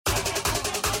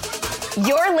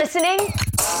You're listening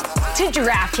to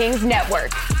DraftKings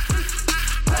Network.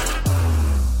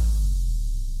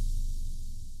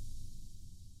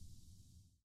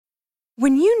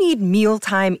 When you need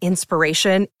mealtime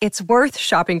inspiration, it's worth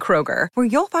shopping Kroger, where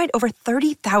you'll find over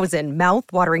 30,000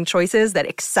 mouth-watering choices that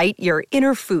excite your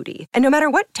inner foodie. And no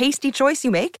matter what tasty choice you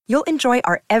make, you'll enjoy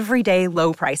our everyday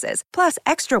low prices, plus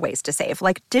extra ways to save,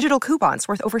 like digital coupons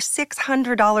worth over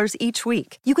 $600 each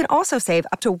week. You can also save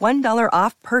up to $1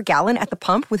 off per gallon at the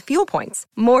pump with fuel points.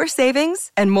 More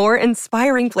savings and more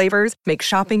inspiring flavors make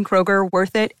shopping Kroger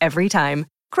worth it every time.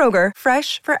 Kroger,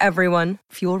 fresh for everyone.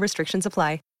 Fuel restrictions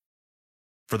apply.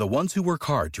 For the ones who work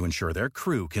hard to ensure their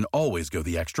crew can always go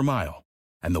the extra mile,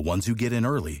 and the ones who get in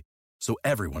early so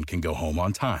everyone can go home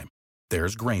on time,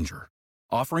 there's Grainger,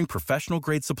 offering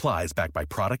professional-grade supplies backed by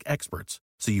product experts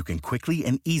so you can quickly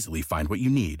and easily find what you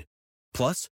need.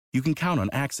 Plus, you can count on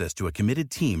access to a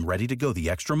committed team ready to go the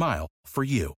extra mile for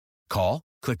you. Call,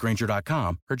 click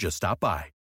Grainger.com, or just stop by.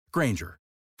 Grainger,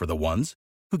 for the ones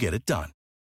who get it done.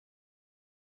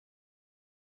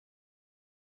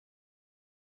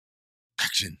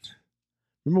 Action.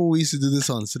 Remember when we used to do this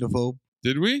on Cinephobe?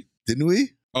 Did we? Didn't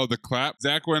we? Oh, the clap.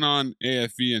 Zach went on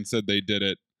AFE and said they did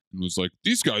it and was like,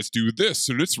 these guys do this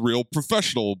and it's real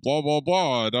professional, blah, blah,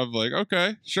 blah. And I'm like,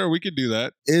 okay, sure, we can do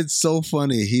that. It's so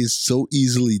funny. He's so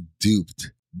easily duped.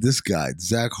 This guy,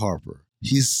 Zach Harper,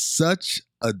 he's such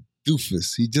a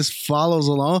doofus. He just follows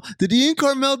along. Did Ian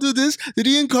Carmel do this? Did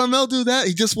Ian Carmel do that?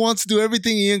 He just wants to do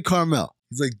everything Ian Carmel.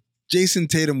 He's like Jason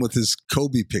Tatum with his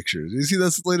Kobe pictures. You see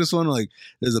this latest one? Like,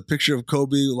 there's a picture of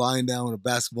Kobe lying down with a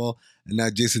basketball, and now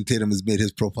Jason Tatum has made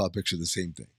his profile picture the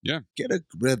same thing. Yeah. Get a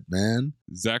grip, man.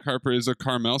 Zach Harper is a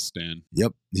Carmel stan.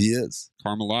 Yep, he is.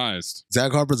 Caramelized.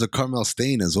 Zach Harper's a Carmel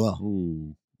stain as well.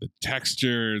 Ooh, the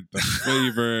texture, the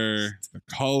flavor, the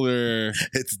color.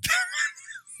 It's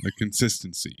the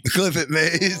consistency. Cliff it,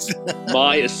 Maze.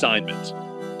 My assignment.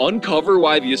 Uncover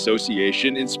why the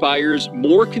association inspires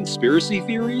more conspiracy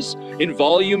theories in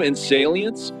volume and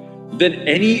salience than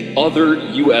any other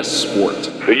U.S. sport.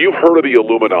 So you've heard of the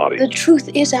Illuminati. The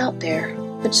truth is out there,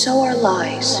 but so are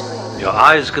lies. Your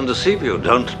eyes can deceive you.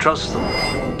 Don't trust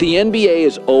them. The NBA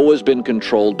has always been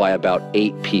controlled by about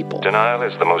 8 people. Denial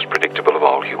is the most predictable of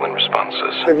all human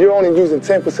responses. If you're only using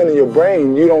 10% of your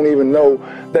brain, you don't even know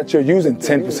that you're using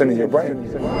 10% of your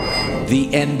brain. The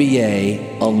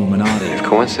NBA Illuminati. If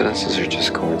coincidences are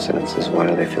just coincidences, why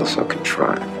do they feel so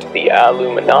contrived? The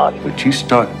Illuminati. But you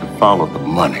start to follow the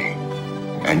money,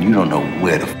 and you don't know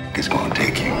where the f*** it's going to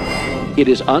take you. It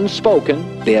is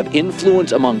unspoken. They have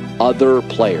influence among other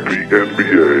players. The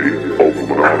NBA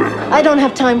Illuminati. I don't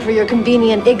have time for your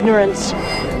convenient ignorance.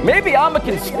 Maybe I'm a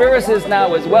conspiracist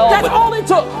now as well. That's all it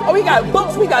took. Oh, we got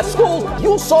books, we got schools.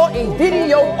 You saw a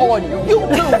video on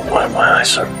YouTube. Why my eyes,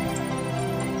 sir?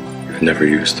 You've never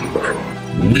used them before.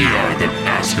 We are the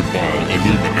Basketball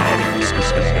Illuminati.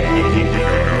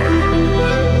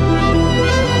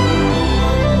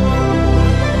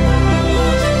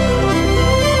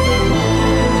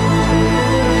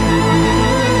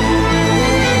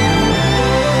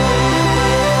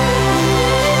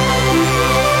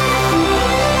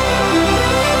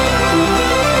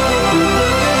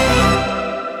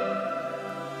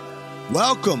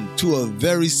 Welcome to a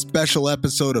very special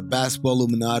episode of Basketball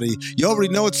Illuminati. You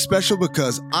already know it's special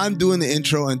because I'm doing the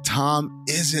intro and Tom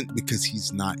isn't because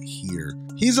he's not here.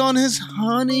 He's on his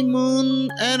honeymoon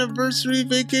anniversary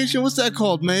vacation. What's that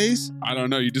called, Maze? I don't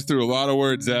know. You just threw a lot of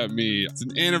words at me. It's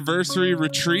an anniversary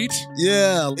retreat?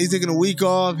 Yeah, he's taking a week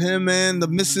off, him and the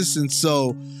missus, and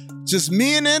so just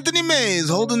me and Anthony Mays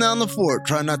holding down the fort,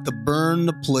 trying not to burn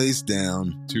the place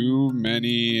down. Too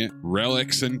many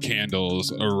relics and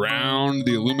candles around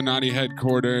the Illuminati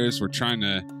headquarters. We're trying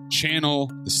to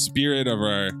channel the spirit of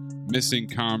our missing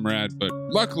comrade, but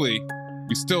luckily,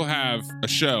 we still have a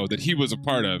show that he was a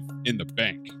part of in the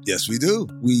bank. Yes, we do.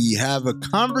 We have a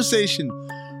conversation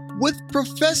with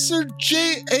Professor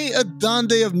J.A.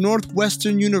 Adande of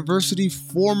Northwestern University,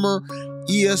 former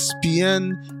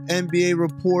ESPN NBA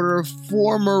reporter,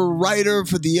 former writer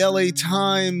for the LA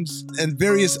Times, and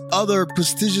various other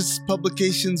prestigious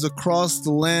publications across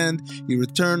the land. He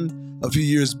returned a few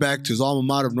years back to his alma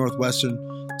mater of Northwestern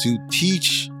to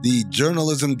teach the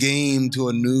journalism game to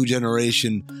a new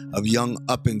generation of young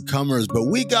up-and-comers. But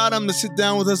we got him to sit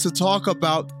down with us to talk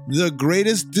about the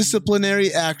greatest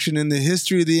disciplinary action in the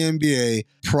history of the NBA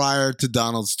prior to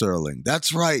Donald Sterling.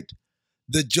 That's right.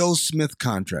 The Joe Smith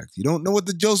contract. You don't know what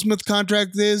the Joe Smith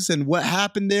contract is and what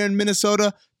happened there in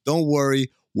Minnesota? Don't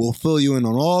worry. We'll fill you in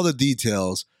on all the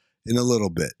details in a little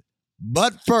bit.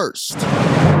 But first,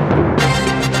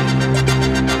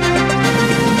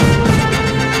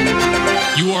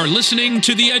 you You're listening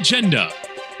to The Agenda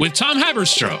with Tom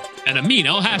Haberstroh and Amin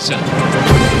Elhassan.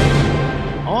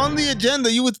 On the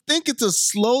agenda, you would think it's a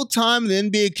slow time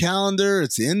in the NBA calendar.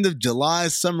 It's the end of July.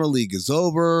 Summer League is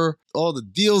over. All the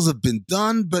deals have been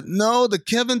done. But no, the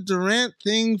Kevin Durant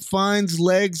thing finds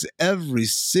legs every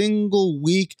single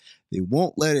week. They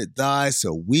won't let it die,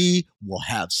 so we will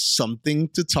have something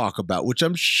to talk about, which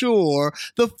I'm sure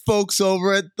the folks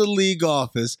over at the league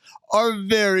office are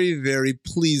very, very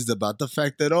pleased about. The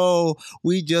fact that,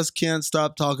 we just can't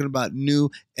stop talking about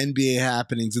new NBA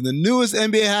happenings. And the newest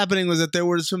NBA happening was that there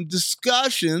were some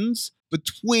discussions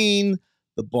between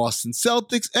the Boston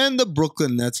Celtics and the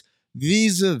Brooklyn Nets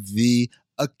vis-a-vis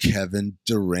a Kevin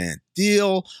Durant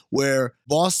deal where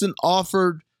Boston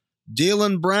offered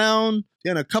Jaylen Brown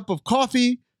and a cup of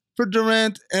coffee for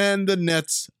Durant, and the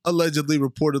Nets allegedly,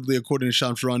 reportedly, according to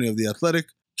Shams Charania of The Athletic,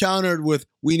 countered with,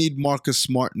 we need Marcus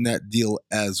Smart in that deal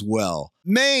as well.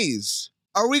 Maze,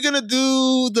 are we going to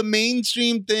do the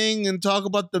mainstream thing and talk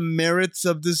about the merits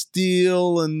of this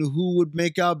deal and who would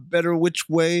make out better which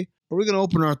way? Or are we going to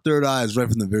open our third eyes right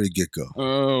from the very get-go?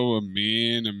 Oh,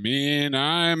 Amin,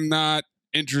 I'm not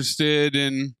interested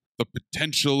in the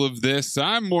potential of this.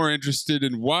 I'm more interested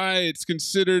in why it's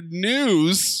considered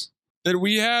news that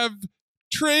we have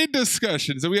trade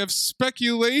discussions, that we have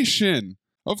speculation.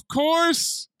 Of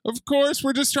course,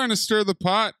 we're just trying to stir the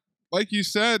pot. Like you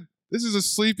said, this is a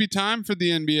sleepy time for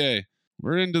the NBA.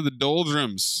 We're into the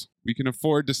doldrums. We can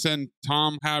afford to send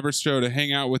Tom Haberstroh to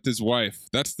hang out with his wife.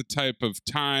 That's the type of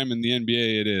time in the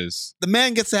NBA it is. The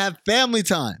man gets to have family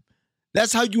time.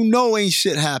 That's how you know ain't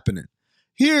shit happening.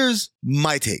 Here's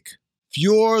my take. If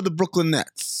you're the Brooklyn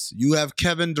Nets, you have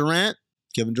Kevin Durant.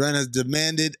 Kevin Durant has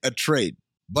demanded a trade.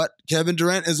 But Kevin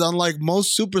Durant is unlike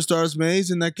most superstars,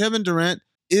 Maze, in that Kevin Durant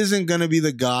isn't going to be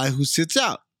the guy who sits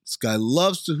out. This guy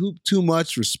loves to hoop too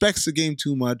much, respects the game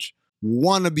too much,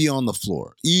 want to be on the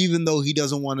floor, even though he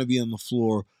doesn't want to be on the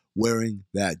floor wearing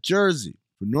that jersey.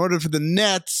 In order for the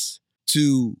Nets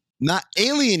to not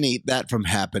alienate that from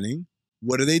happening,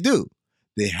 what do?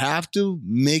 They have to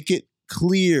make it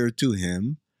clear to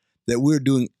him that we're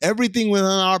doing everything within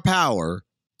our power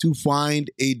to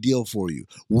find a deal for you.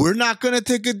 We're not going to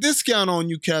take a discount on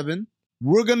you, Kevin.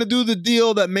 We're going to do the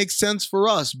deal that makes sense for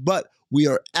us, but we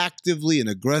are actively and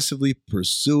aggressively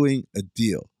pursuing a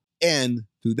deal. And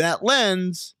through that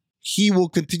lens, he will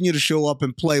continue to show up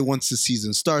and play once the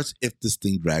season starts if this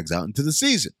thing drags out into the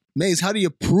season. Maze, how do you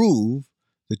prove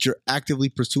that you're actively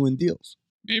pursuing deals?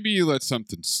 Maybe you let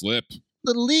something slip.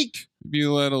 Little leak. Maybe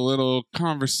you let a little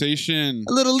conversation.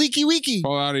 A little leaky weaky.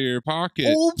 Fall out of your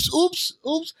pocket. Oops.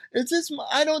 Is this?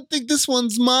 I don't think this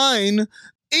one's mine.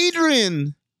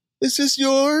 Adrian, is this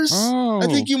yours? Oh. I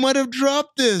think you might have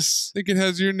dropped this. I think it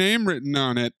has your name written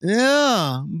on it.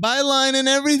 Yeah, byline and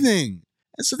everything.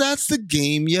 And so that's the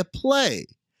game you play.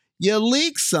 You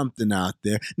leak something out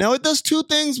there. Now, it does two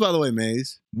things, by the way,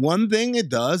 Maze. One thing it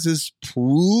does is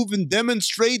prove and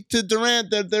demonstrate to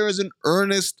Durant that there is an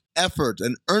earnest effort,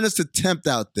 an earnest attempt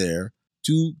out there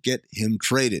to get him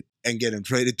traded and get him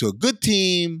traded to a good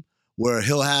team where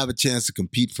he'll have a chance to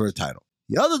compete for a title.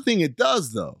 The other thing it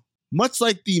does, though, much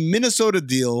like the Minnesota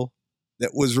deal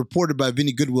that was reported by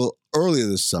Vinny Goodwill earlier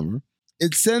this summer,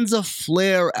 it sends a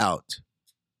flare out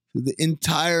to the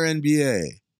entire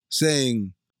NBA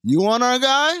saying, you want our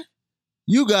guy?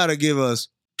 You got to give us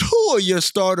 2 of your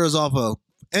starters off a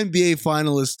NBA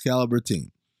finalist caliber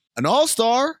team. An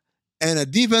all-star and a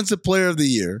defensive player of the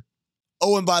year.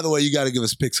 Oh, and by the way, you got to give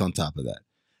us picks on top of that.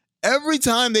 Every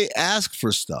time they ask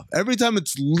for stuff, every time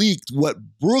it's leaked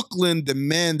what Brooklyn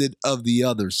demanded of the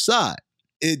other side,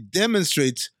 it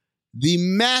demonstrates the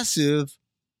massive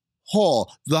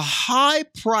haul, the high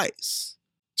price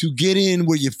to get in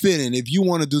where you fit in if you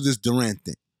want to do this Durant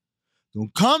thing.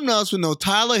 Don't come to us with no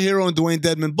Tyler Hero and Dwayne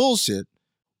Dedmon bullshit.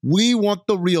 We want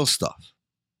the real stuff.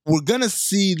 We're going to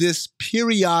see this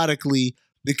periodically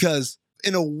because,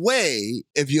 in a way,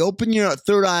 if you open your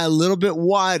third eye a little bit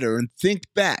wider and think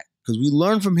back, because we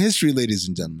learn from history, ladies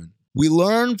and gentlemen. We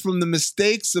learn from the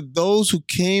mistakes of those who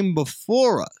came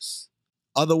before us.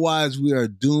 Otherwise, we are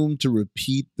doomed to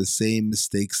repeat the same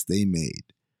mistakes they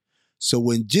made. So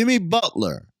when Jimmy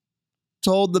Butler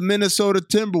told the Minnesota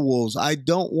Timberwolves, I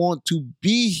don't want to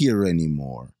be here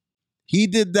anymore, he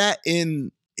did that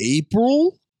in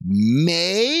April,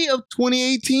 May of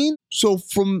 2018. So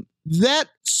from that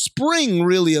spring,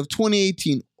 really, of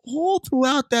 2018, all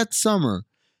throughout that summer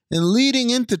and leading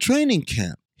into training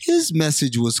camp, his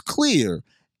message was clear.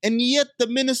 And yet the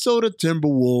Minnesota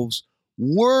Timberwolves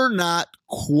were not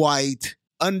quite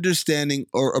understanding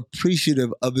or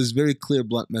appreciative of his very clear,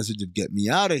 blunt message of get me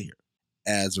out of here.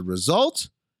 As a result,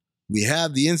 We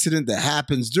have the incident that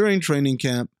happens during training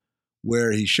camp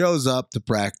where he shows up to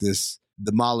practice,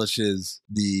 demolishes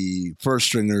the first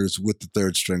stringers with the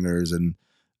third stringers, and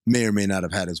may or may not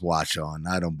have had his watch on.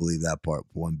 I don't believe that part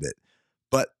one bit.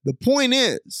 But the point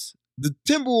is, the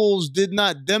Timberwolves did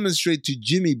not demonstrate to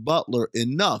Jimmy Butler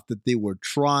enough that they were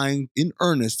trying in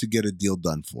earnest to get a deal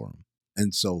done for him.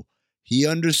 And so he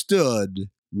understood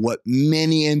what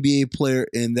many NBA player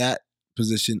in that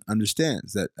position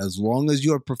understands, that as long as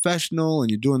you're professional and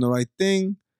you're doing the right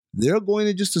thing, they're going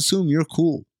to just assume you're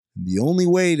cool. The only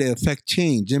way to affect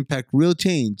change, impact real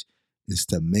change, is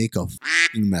to make a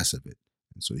f***ing mess of it.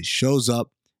 And so he shows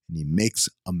up and he makes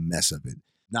a mess of it.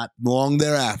 Not long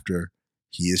thereafter,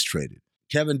 he is traded.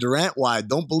 Kevin Durant, why I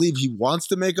don't believe he wants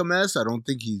to make a mess. I don't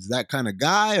think he's that kind of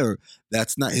guy, or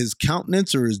that's not his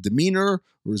countenance or his demeanor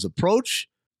or his approach.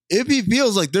 If he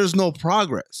feels like there's no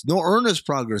progress, no earnest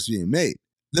progress being made,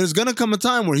 there's going to come a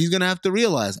time where he's going to have to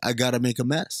realize, I got to make a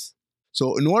mess.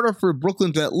 So in order for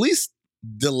Brooklyn to at least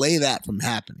delay that from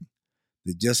happening,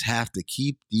 they just have to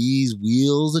keep these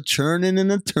wheels a-churning and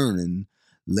a-turning,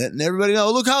 letting everybody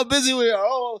know, look how busy we are.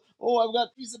 Oh, I've got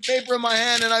a piece of paper in my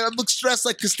hand and I look stressed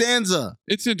like Costanza.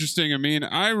 It's interesting. I mean,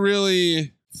 I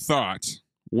really thought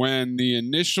when the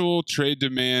initial trade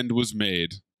demand was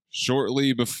made,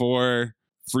 shortly before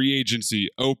free agency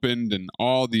opened and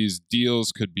all these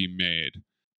deals could be made,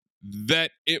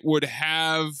 that it would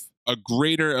have a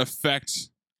greater effect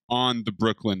on the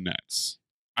Brooklyn Nets.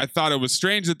 I thought it was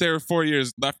strange that there were 4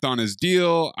 years left on his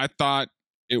deal. I thought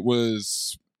it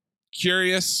was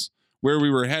curious where we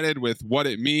were headed with what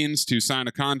it means to sign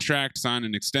a contract, sign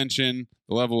an extension,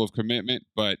 the level of commitment.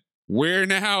 But we're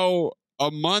now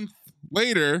a month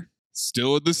later,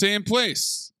 still at the same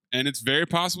place. And it's very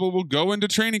possible we'll go into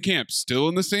training camp still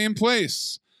in the same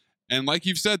place. And like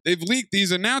you've said, they've leaked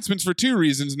these announcements for two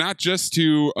reasons, not just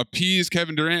to appease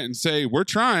Kevin Durant and say, we're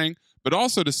trying, but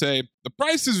also to say, the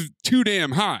price is too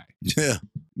damn high. Yeah.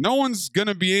 No one's going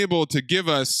to be able to give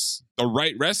us the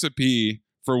right recipe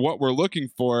for what we're looking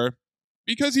for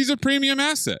because he's a premium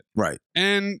asset. Right.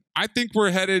 And I think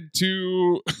we're headed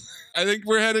to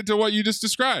what you just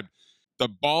described. The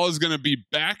ball is going to be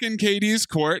back in KD's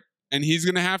court and he's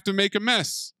going to have to make a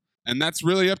mess. And that's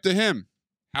really up to him,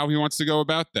 how he wants to go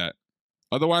about that.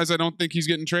 Otherwise, I don't think he's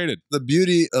getting traded. The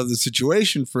beauty of the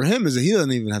situation for him is that he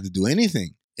doesn't even have to do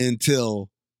anything until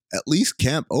at least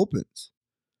camp opens.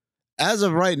 As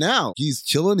of right now, he's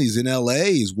chilling. He's in LA.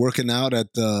 He's working out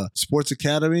at the Sports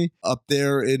Academy up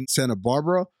there in Santa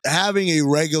Barbara, having a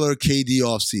regular KD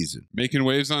offseason. Making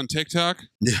waves on TikTok?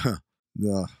 Yeah.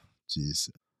 Oh, jeez.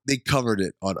 They covered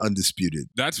it on Undisputed.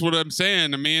 That's what I'm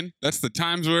saying. I mean, that's the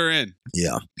times we're in.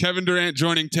 Yeah. Kevin Durant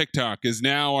joining TikTok is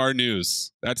now our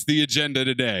news. That's the agenda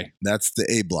today. That's the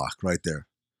A block right there.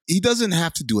 He doesn't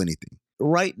have to do anything.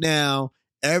 Right now,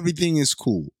 everything is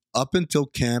cool up until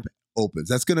camp opens.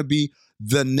 That's going to be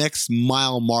the next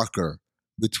mile marker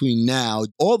between now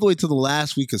all the way to the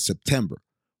last week of September.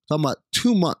 Talking about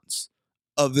 2 months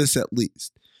of this at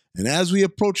least. And as we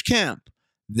approach camp,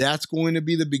 that's going to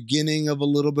be the beginning of a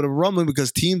little bit of rumbling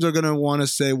because teams are going to want to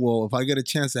say, well, if I get a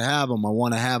chance to have him, I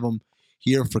want to have him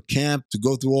here for camp to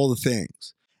go through all the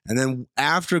things. And then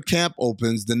after camp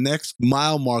opens, the next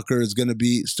mile marker is going to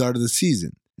be start of the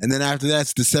season. And then after that,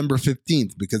 it's December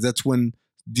 15th because that's when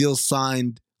deals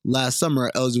signed last summer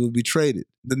are eligible to be traded.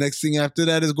 The next thing after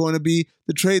that is going to be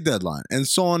the trade deadline and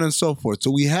so on and so forth.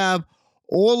 So we have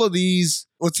all of these,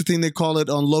 what's the thing they call it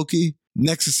on Loki?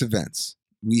 Nexus events.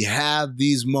 We have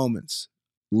these moments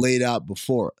laid out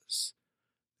before us.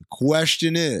 The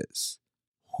question is,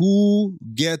 who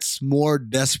gets more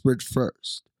desperate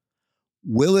first?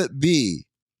 Will it be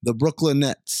the Brooklyn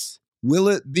Nets? Will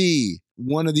it be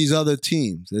one of these other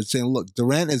teams that's saying, look,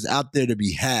 Durant is out there to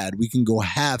be had. We can go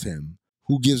have him.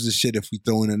 Who gives a shit if we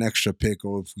throw in an extra pick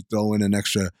or if we throw in an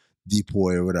extra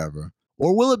depoy or whatever?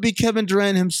 Or will it be Kevin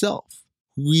Durant himself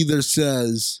who either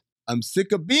says, I'm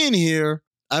sick of being here,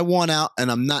 I want out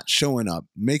and I'm not showing up,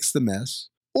 makes the mess?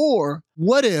 Or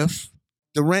what if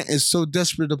Durant is so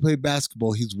desperate to play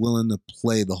basketball, he's willing to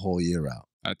play the whole year out?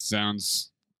 That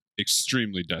sounds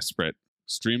extremely desperate.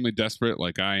 Extremely desperate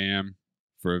like I am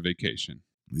for a vacation.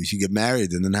 We should get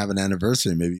married and then have an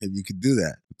anniversary. Maybe you could do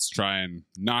that. Let's try and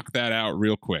knock that out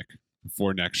real quick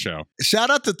before next show. Shout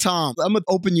out to Tom. I'm going to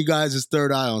open you guys'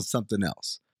 third eye on something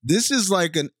else. This is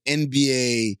like an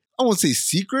NBA, I won't say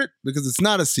secret because it's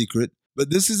not a secret, but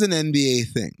this is an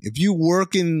NBA thing. If you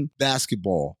work in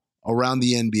basketball around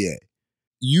the NBA,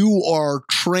 you are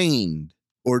trained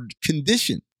or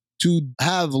conditioned to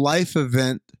have life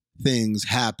event things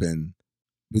happen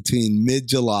between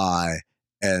mid-July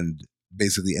and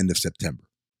basically end of September.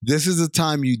 This is the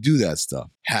time you do that stuff.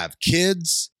 Have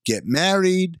kids, get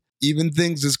married, even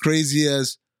things as crazy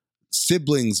as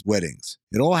siblings' weddings.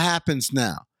 It all happens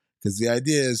now because the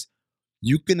idea is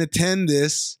you can attend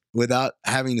this without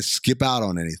having to skip out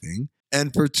on anything.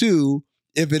 And for two,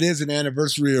 if it is an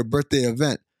anniversary or birthday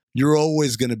event, you're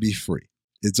always going to be free.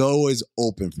 It's always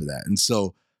open for that. And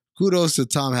so kudos to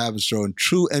Tom Haberstroh in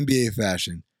true NBA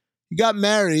fashion. He got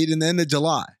married in the end of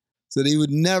July so that he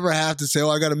would never have to say, oh,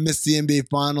 I got to miss the NBA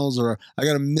Finals, or I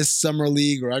got to miss Summer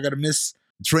League, or I got to miss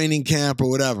training camp or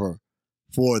whatever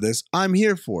for this. I'm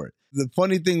here for it. The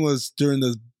funny thing was during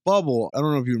the bubble, I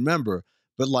don't know if you remember,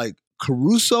 but like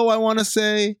Caruso, I want to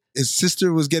say, his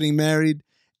sister was getting married,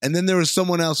 and then there was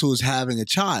someone else who was having a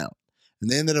child, and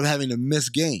they ended up having to miss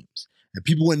games. And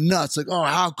people went nuts, like, oh,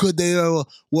 how could they?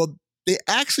 Well, they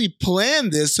actually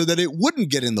planned this so that it wouldn't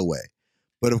get in the way.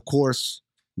 But of course,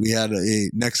 we had a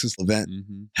Nexus event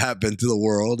happen to the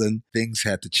world, and things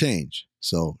had to change.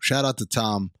 So shout out to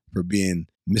Tom for being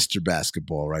Mr.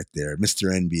 Basketball right there,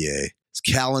 Mr. NBA. His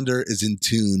calendar is in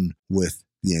tune with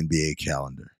the NBA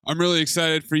calendar. I'm really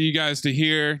excited for you guys to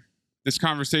hear this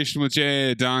conversation with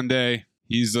J.A. Adande.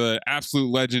 He's an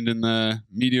absolute legend in the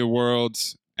media world,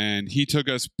 and he took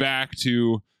us back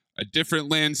to a different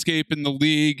landscape in the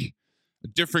league, a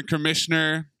different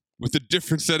commissioner with a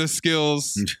different set of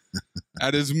skills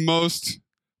at his most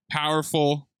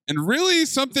powerful, and really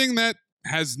something that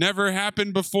has never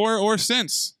happened before or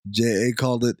since. J.A.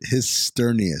 called it his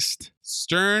sterniest.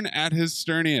 Stern at his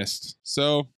sterniest.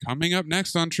 So, coming up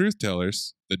next on Truth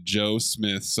Tellers, the Joe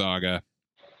Smith saga.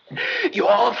 You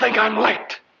all think I'm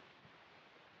late.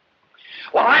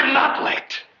 Well, I'm not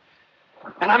late.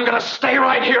 And I'm going to stay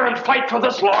right here and fight for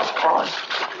this lost cause,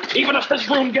 even if this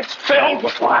room gets filled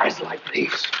with lies like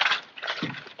these.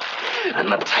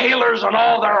 And the Taylors and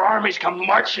all their armies come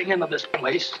marching into this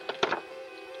place.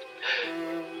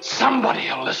 Somebody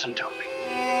will listen to me.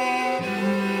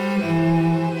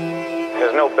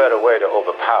 There's no better way to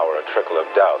overpower a trickle of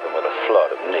doubt than with a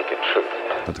flood of naked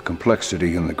truth. But the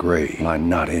complexity and the gray lie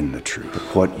not in the truth, but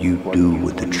what you do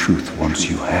with the truth once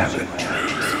you have it.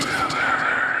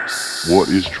 What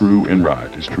is true and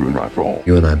right is true and right for all.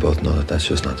 You and I both know that that's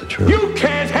just not the truth. You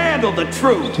can't handle the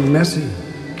truth. It's too messy.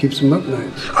 Keeps them up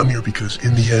nights. I'm here because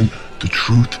in the end, the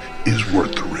truth is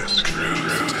worth the risk.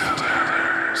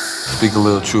 Speak a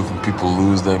little truth and people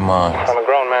lose their minds. I'm a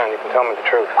grown man. You can tell me the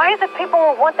truth. Why is it people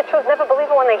who want the truth never believe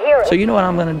it when they hear it? So you know what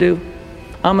I'm going to do?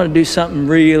 I'm going to do something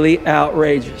really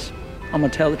outrageous. I'm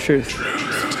going to tell the truth.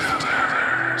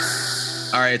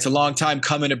 All right, it's a long time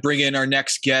coming to bring in our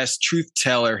next guest, truth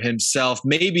teller himself,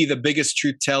 maybe the biggest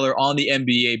truth teller on the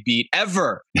NBA beat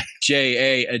ever,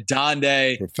 J.A.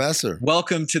 Adande. Professor.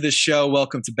 Welcome to the show.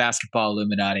 Welcome to Basketball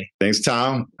Illuminati. Thanks,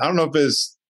 Tom. I don't know if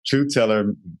it's truth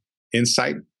teller,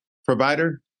 insight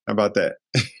provider. How about that?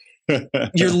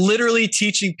 You're literally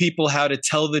teaching people how to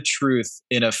tell the truth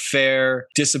in a fair,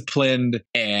 disciplined,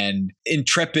 and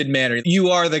intrepid manner. You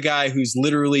are the guy who's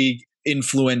literally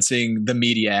influencing the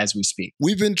media as we speak.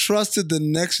 We've entrusted the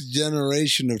next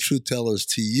generation of truth tellers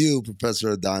to you,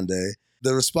 Professor Adande.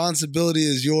 The responsibility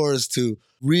is yours to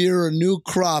rear a new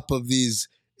crop of these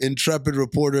intrepid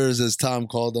reporters, as Tom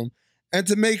called them, and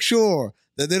to make sure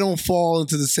that they don't fall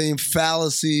into the same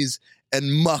fallacies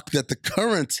and muck that the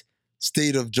current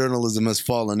state of journalism has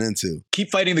fallen into.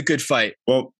 Keep fighting the good fight.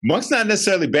 Well, muck's not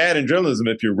necessarily bad in journalism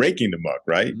if you're raking the muck,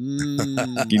 right?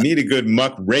 You need a good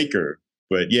muck raker.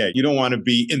 But yeah, you don't want to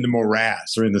be in the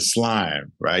morass or in the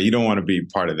slime, right? You don't want to be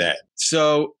part of that.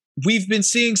 So we've been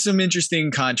seeing some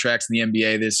interesting contracts in the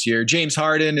NBA this year. James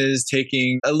Harden is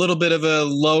taking a little bit of a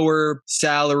lower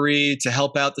salary to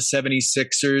help out the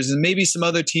 76ers. And maybe some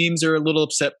other teams are a little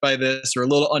upset by this or a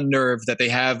little unnerved that they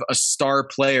have a star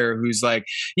player who's like,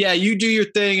 yeah, you do your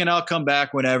thing and I'll come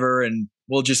back whenever. And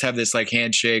we'll just have this like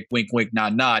handshake, wink, wink,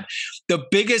 nod, nod. The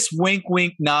biggest wink,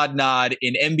 wink, nod, nod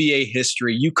in NBA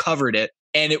history. You covered it.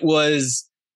 And it was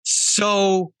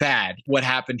so bad what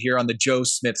happened here on the Joe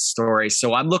Smith story.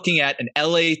 So I'm looking at an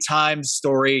LA Times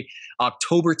story,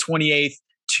 October 28th,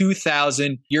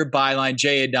 2000, your byline,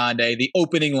 J. Adande, the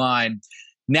opening line.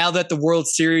 Now that the World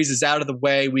Series is out of the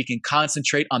way, we can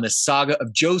concentrate on the saga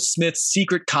of Joe Smith's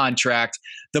secret contract,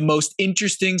 the most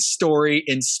interesting story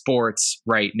in sports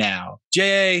right now.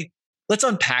 J.A., let's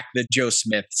unpack the Joe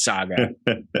Smith saga.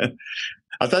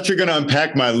 I thought you were going to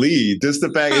unpack my lead. Just the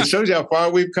fact, it shows you how far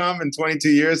we've come in 22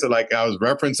 years. So like I was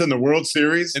referencing the World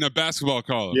Series. In a basketball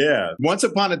column. Yeah. Once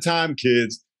upon a time,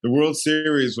 kids, the World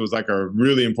Series was like a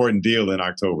really important deal in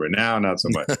October. Now, not so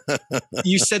much.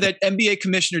 You said that NBA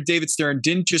Commissioner David Stern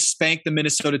didn't just spank the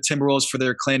Minnesota Timberwolves for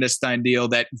their clandestine deal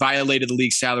that violated the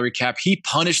league salary cap. He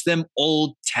punished them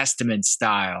Old Testament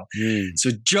style.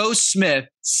 So Joe Smith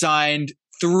signed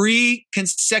 3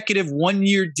 consecutive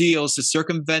one-year deals to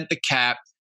circumvent the cap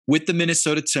with the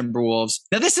Minnesota Timberwolves.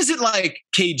 Now, this isn't like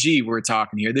KG we're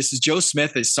talking here. This is Joe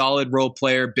Smith, a solid role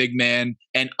player, big man.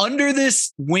 And under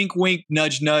this wink, wink,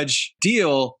 nudge, nudge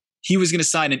deal, he was going to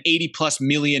sign an $80+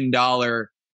 million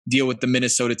deal with the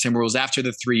Minnesota Timberwolves after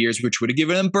the 3 years, which would have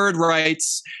given him bird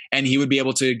rights, and he would be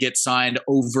able to get signed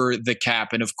over the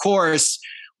cap. And of course,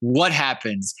 what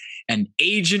happens? An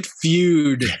agent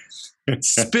feud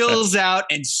spills out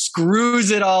and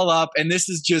screws it all up. And this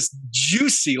is just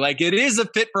juicy. Like, it is a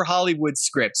fit for Hollywood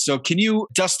script. So can you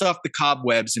dust off the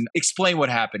cobwebs and explain what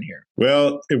happened here?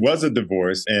 Well, it was a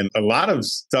divorce, and a lot of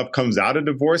stuff comes out of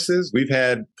divorces. We've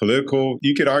had political,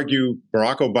 you could argue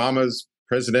Barack Obama's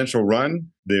presidential run,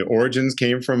 the origins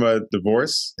came from a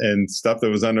divorce and stuff that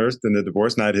was unearthed in the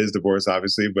divorce, not his divorce,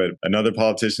 obviously, but another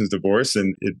politician's divorce.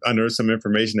 And it unearthed some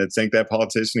information that sank that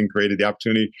politician and created the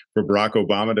opportunity for Barack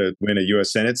Obama to win a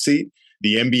U.S. Senate seat.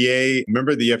 The NBA,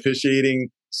 remember the officiating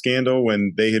scandal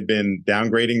when they had been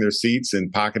downgrading their seats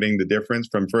and pocketing the difference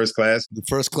from first class? The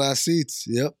first class seats,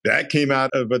 yep. That came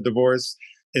out of a divorce.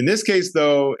 In this case,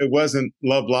 though, it wasn't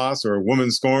love lost or a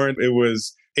woman scorned. It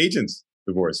was agents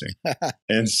divorcing.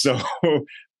 And so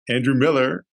Andrew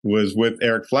Miller was with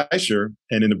Eric Fleischer.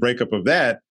 And in the breakup of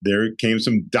that, there came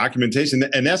some documentation.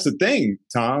 And that's the thing,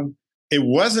 Tom. It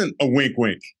wasn't a wink,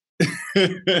 wink.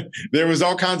 There was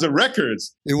all kinds of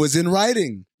records. It was in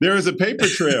writing. There was a paper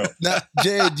trail. Now,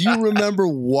 Jay, do you remember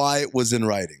why it was in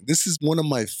writing? This is one of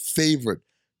my favorite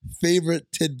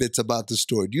tidbits about the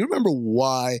story. Do you remember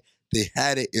why they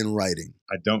had it in writing?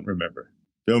 I don't remember.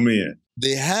 Fill me in.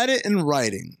 They had it in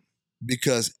writing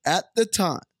because at the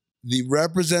time, the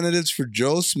representatives for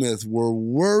Joe Smith were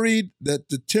worried that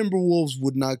the Timberwolves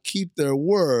would not keep their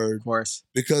word. Of course.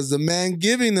 Because the man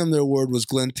giving them their word was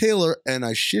Glenn Taylor, and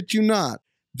I shit you not,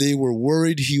 they were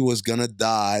worried he was going to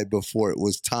die before it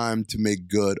was time to make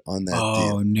good on that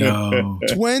deal. Oh, no.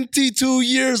 22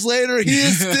 years later, he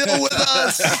is still with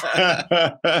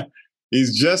us.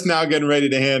 He's just now getting ready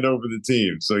to hand over the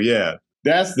team. So, yeah.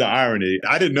 That's the irony.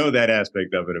 I didn't know that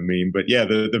aspect of it, but yeah,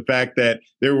 the fact that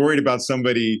they're worried about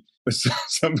somebody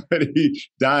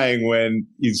dying when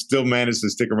he still managed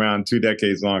to stick around 2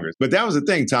 decades longer. But that was the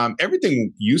thing, Tom.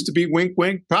 Everything used to be wink,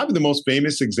 wink. Probably the most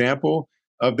famous example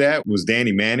of that was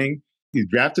Danny Manning. He's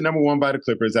drafted number 1 by the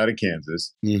Clippers out of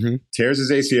Kansas, tears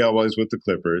his ACL while he's with the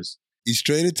Clippers. He's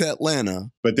traded to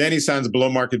Atlanta. But then he signs a below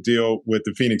market deal with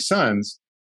the Phoenix Suns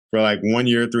for like 1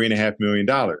 year, $3.5 million.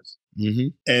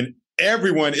 And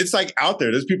everyone, it's like out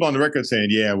there. There's people on the record saying,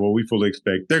 yeah, well, we fully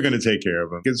expect they're going to take care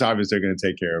of him. It's obvious they're going to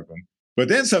take care of him. But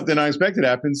then something unexpected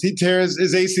happens. He tears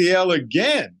his ACL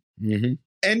again.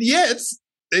 And yet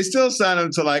they still sign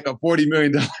him to like a $40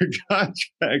 million contract.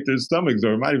 Their stomachs,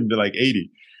 or it might even be like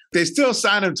 80. They still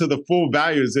sign him to the full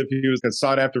value as if he was a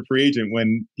sought after free agent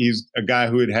when he's a guy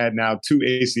who had now 2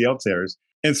 ACL tears.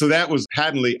 And so that was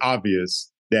patently obvious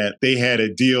that they had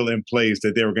a deal in place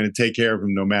that they were going to take care of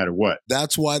him no matter what.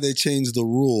 That's why they changed the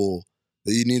rule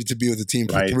that you needed to be with the team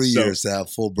for 3 years to have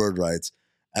full bird rights,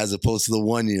 as opposed to the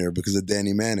 1 year because of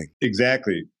Danny Manning.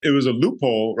 Exactly. It was a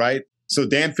loophole, right? So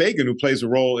Dan Fagan, who plays a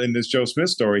role in this Joe Smith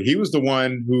story, he was the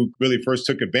one who really first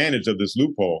took advantage of this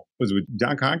loophole. Was it with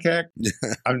John Koncak?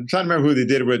 I'm trying to remember who they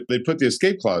did it with. They put the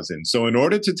escape clause in. So in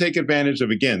order to take advantage of,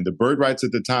 again, the bird rights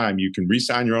at the time, you can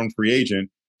re-sign your own free agent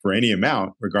for any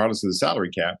amount, regardless of the salary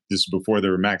cap. This is before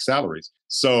there were max salaries.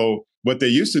 So what they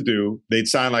used to do, they'd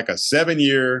sign like a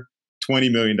 7-year,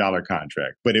 $20 million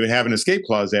contract, but it would have an escape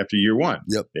clause after year 1.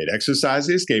 They'd exercise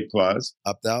the escape clause.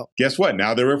 Opt out. Guess what?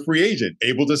 Now they're a free agent,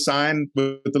 able to sign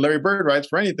with the Larry Bird rights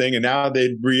for anything. And now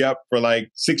they'd re-up for like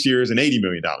 6 years and $80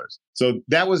 million. So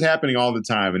that was happening all the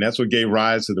time. And that's what gave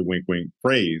rise to the wink, wink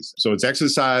phrase. So it's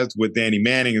exercised with Danny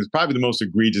Manning is probably the most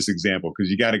egregious example because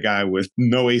you got a guy with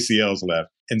no ACLs left.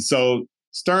 And so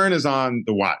Stern is on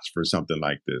the watch for something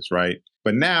like this, right?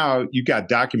 But now you got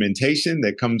documentation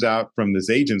that comes out from this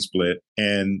agent split.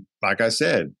 And like I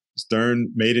said, Stern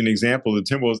made an example of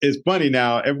the Timberwolves. It's funny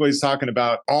now, everybody's talking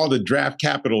about all the draft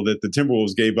capital that the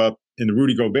Timberwolves gave up in the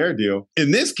Rudy Gobert deal.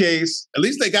 In this case, at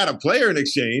least they got a player in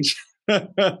exchange.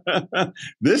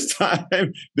 This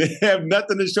time, they have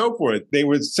nothing to show for it. They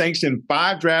were sanctioned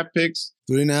 5 draft picks,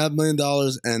 $3.5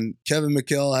 million, and Kevin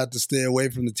McHale had to stay away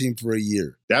from the team for a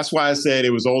year. That's why I said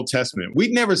it was Old Testament.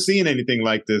 We'd never seen anything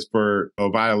like this for a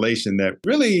violation that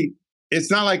really, it's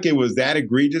not like it was that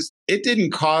egregious. It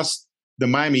didn't cost the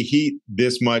Miami Heat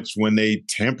this much when they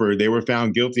tampered. They were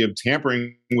found guilty of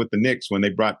tampering with the Knicks when they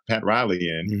brought Pat Riley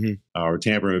in, or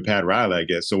tampering with Pat Riley, I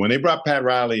guess. So when they brought Pat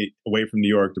Riley away from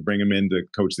New York to bring him in to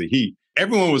coach the Heat,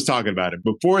 everyone was talking about it.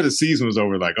 Before the season was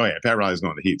over, like, oh yeah, Pat Riley's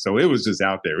going to the Heat. So it was just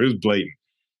out there. It was blatant.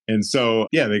 And so,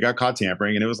 yeah, they got caught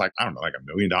tampering, and it was like, I don't know, like $1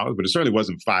 million, but it certainly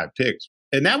wasn't 5 picks.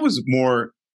 And that was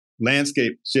more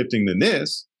landscape shifting than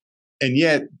this. And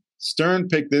yet Stern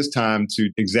picked this time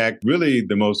to exact really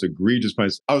the most egregious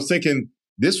punishment. I was thinking,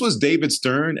 this was David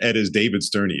Stern at his David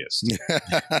Sterniest.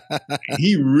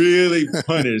 He really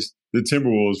punished the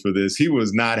Timberwolves for this. He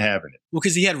was not having it. Well,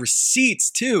 because he had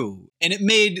receipts too. And it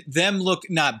made them look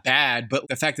not bad, but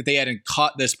the fact that they hadn't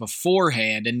caught this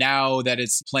beforehand, and now that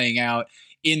it's playing out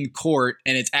in court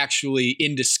and it's actually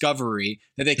in discovery,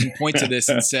 that they can point to this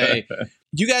and say,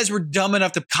 you guys were dumb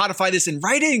enough to codify this in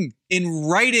writing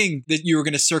that you were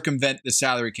going to circumvent the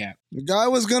salary cap. The guy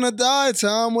was going to die,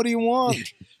 Tom. What do you want?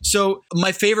 So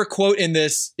my favorite quote in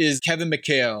this is Kevin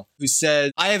McHale, who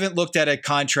said, I haven't looked at a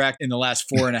contract in the last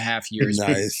 4.5 years.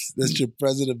 Nice. That's your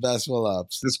president of basketball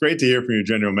ops. It's great to hear from your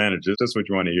general manager. That's what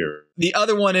you want to hear. The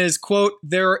other one is, quote,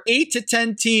 there are 8 to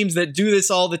 10 teams that do this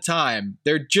all the time.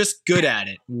 They're just good at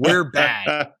it. We're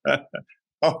bad.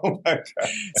 Oh my God.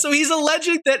 So he's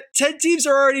alleging that 10 teams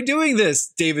are already doing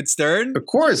this, David Stern. Of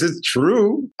course, it's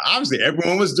true. Obviously,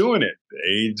 everyone was doing it.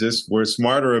 They just were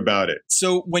smarter about it.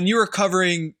 So when you were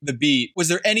covering the beat, was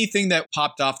there anything that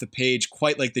popped off the page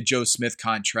quite like the Joe Smith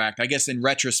contract? I guess in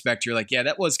retrospect, you're like, yeah,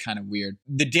 that was kind of weird.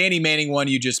 The Danny Manning one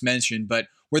you just mentioned, but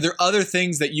were there other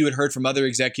things that you had heard from other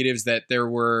executives that there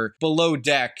were below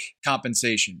deck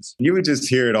compensations? You would just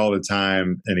hear it all the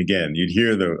time. And again, you'd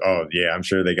hear oh, yeah, I'm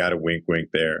sure they got a wink, wink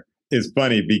there. It's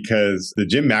funny because the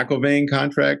Jim McIlvaine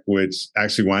contract, which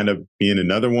actually wound up being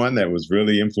another one that was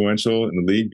really influential in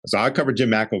the league. So I covered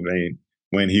Jim McIlvaine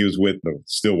when he was with the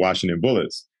still Washington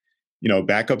Bullets,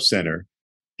 backup center.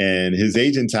 And his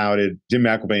agent touted Jim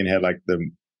McIlvaine had like the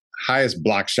highest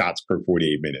block shots per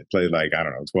 48 minutes. Played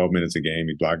 12 minutes a game.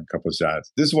 He blocked a couple of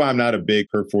shots. This is why I'm not a big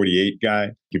per 48 guy.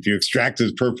 If you extract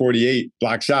his per 48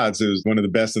 block shots, it was one of the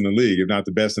best in the league, if not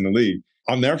the best in the league.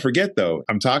 I'll never forget, though,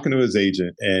 I'm talking to his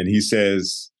agent, and he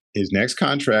says his next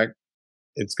contract,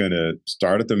 it's going to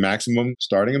start at the maximum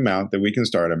starting amount that we can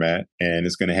start him at, and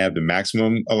it's going to have the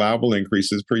maximum allowable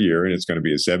increases per year, and it's going to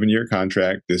be a 7-year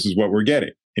contract. This is what we're getting.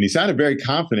 And he sounded very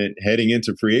confident heading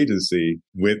into free agency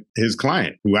with his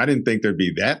client, who I didn't think there'd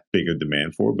be that big a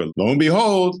demand for. But lo and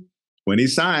behold, when he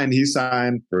signed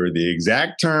for the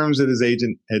exact terms that his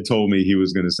agent had told me he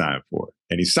was going to sign for.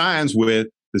 And he signs with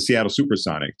the Seattle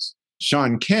Supersonics.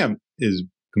 Sean Kemp is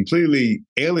completely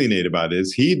alienated by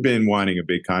this. He'd been wanting a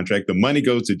big contract. The money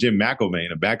goes to Jim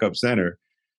McIlvaine, a backup center.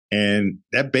 And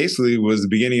that basically was the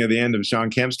beginning of the end of Sean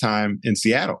Kemp's time in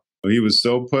Seattle. He was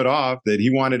so put off that he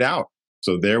wanted out.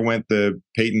 So there went the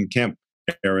Peyton Kemp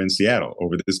era in Seattle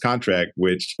over this contract,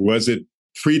 which was it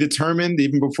predetermined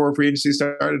even before free agency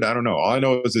started? I don't know. All I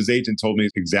know is his agent told me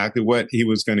exactly what he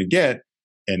was going to get,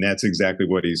 and that's exactly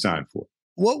what he signed for.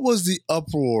 What was the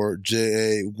uproar,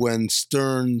 J.A., when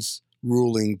Stern's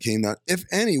ruling came out? If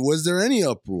any, was there any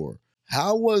uproar?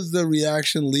 How was the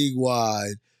reaction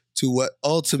league-wide to what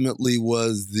ultimately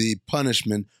was the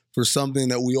punishment for something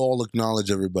that we all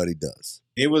acknowledge everybody does?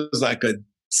 It was like a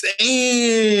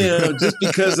damn, just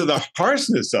because of the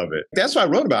harshness of it. That's what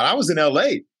I wrote about. I was in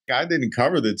L.A. I didn't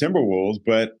cover the Timberwolves,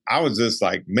 but I was just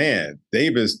like, man,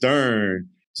 David Stern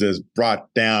just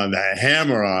brought down the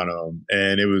hammer on them.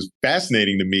 And it was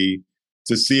fascinating to me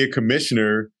to see a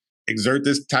commissioner exert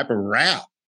this type of wrath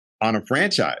on a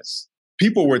franchise.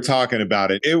 People were talking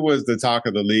about it. It was the talk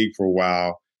of the league for a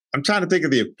while. I'm trying to think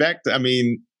of the effect. I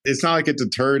mean, it's not like it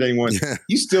deterred anyone.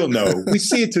 You still know. We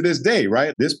see it to this day,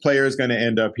 right? This player is going to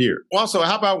end up here. Also,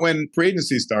 how about when free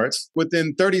agency starts?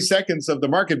 Within 30 seconds of the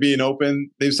market being open,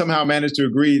 they've somehow managed to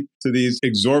agree to these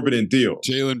exorbitant deals.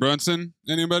 Jalen Brunson,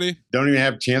 anybody? Don't even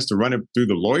have a chance to run it through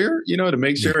the lawyer, to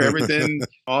make sure everything,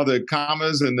 all the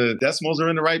commas and the decimals are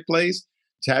in the right place.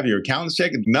 To have your accountants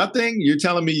check it. Nothing? You're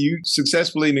telling me you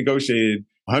successfully negotiated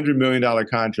a $100 million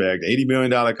contract, $80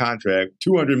 million contract,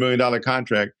 $200 million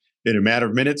contract in a matter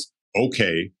of minutes?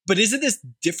 Okay. But isn't this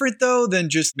different, though, than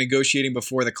just negotiating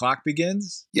before the clock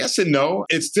begins? Yes and no.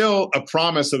 It's still a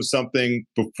promise of something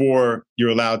before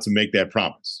you're allowed to make that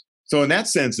promise. So in that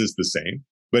sense, it's the same.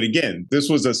 But again, this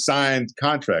was a signed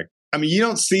contract. I mean, you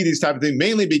don't see these type of things,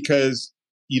 mainly because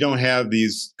you don't have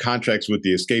these contracts with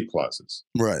the escape clauses.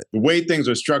 Right. The way things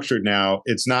are structured now,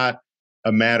 it's not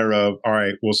a matter of, all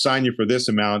right, we'll sign you for this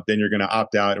amount, then you're going to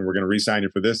opt out and we're going to re-sign you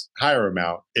for this higher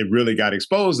amount. It really got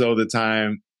exposed, though, the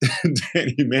time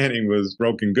Danny Manning was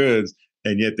broken goods.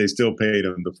 and yet they still paid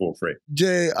him the full freight.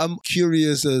 Jay, I'm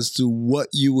curious as to what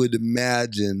you would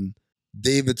imagine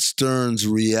David Stern's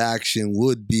reaction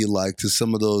would be like to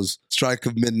some of those strike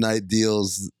of midnight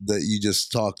deals that you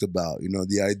just talked about. You know,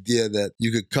 the idea that you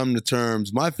could come to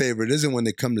terms. My favorite isn't when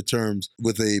they come to terms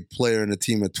with a player and a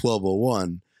team at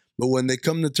 12:01, but when they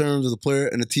come to terms with a player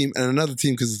and a team and another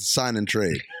team because it's a sign and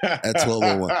trade at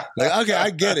 12:01. Like, okay, I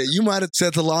get it. You might have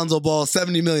said to Lonzo Ball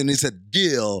 $70 million. And he said,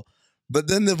 deal. But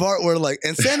then the part where like,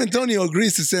 and San Antonio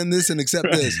agrees to send this and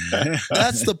accept this.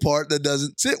 That's the part that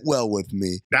doesn't sit well with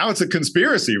me. Now it's a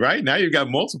conspiracy, right? Now you've got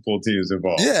multiple teams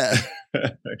involved. Yeah.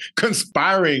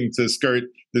 Conspiring to skirt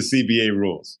the CBA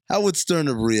rules. How would Stern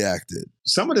have reacted?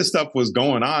 Some of this stuff was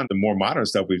going on, the more modern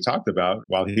stuff we've talked about,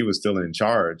 while he was still in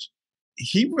charge.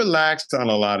 He relaxed on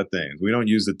a lot of things. We don't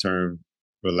use the term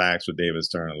relax with David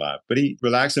Stern a lot, but he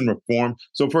relaxed and reformed.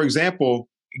 So, for example,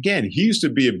 again, he used to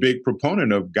be a big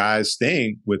proponent of guys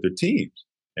staying with their teams.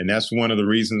 And that's one of the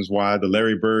reasons why the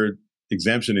Larry Bird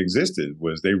exemption existed,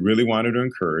 was they really wanted to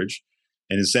encourage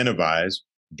and incentivize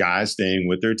guys staying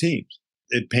with their teams.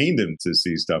 It pained him to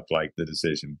see stuff like the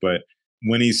decision. But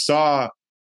when he saw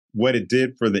what it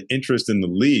did for the interest in the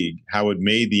league, how it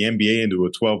made the NBA into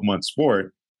a 12-month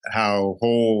sport, how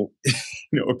whole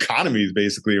economies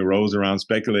basically arose around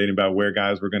speculating about where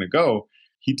guys were going to go,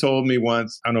 he told me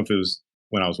once, I don't know if it was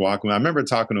when I was walking, I remember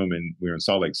talking to him and we were in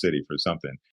Salt Lake City for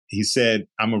something. He said,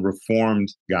 I'm a reformed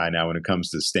guy now when it comes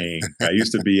to staying. I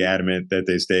used to be adamant that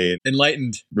they stay.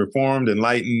 Enlightened. Reformed,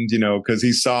 enlightened, because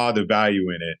he saw the value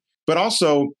in it. But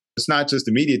also, it's not just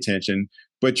the media attention,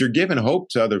 but you're giving hope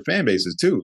to other fan bases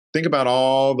too. Think about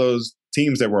all those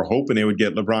teams that were hoping they would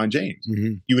get LeBron James.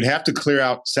 Mm-hmm. You would have to clear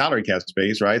out salary cap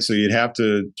space, right? So you'd have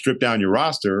to strip down your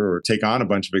roster or take on a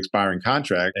bunch of expiring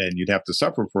contracts, and you'd have to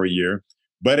suffer for a year.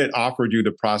 But it offered you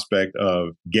the prospect of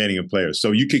getting a player.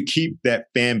 So you could keep that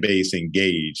fan base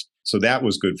engaged. So that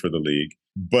was good for the league.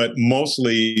 But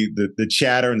mostly the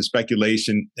chatter and the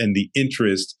speculation and the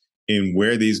interest in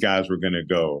where these guys were going to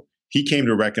go, he came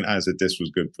to recognize that this was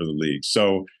good for the league.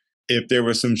 So if there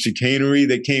was some chicanery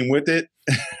that came with it,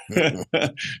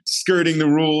 skirting the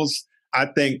rules, I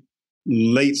think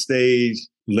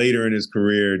later in his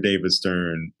career, David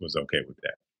Stern was okay with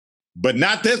that. But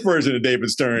not this version of David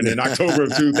Stern in October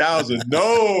of 2000.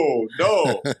 No,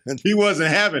 he wasn't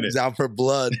having it. He was out for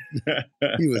blood.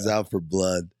 He was out for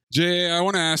blood. Jay, I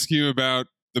want to ask you about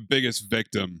the biggest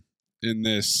victim in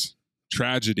this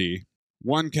tragedy.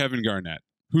 One, Kevin Garnett,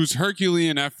 whose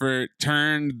Herculean effort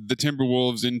turned the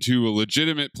Timberwolves into a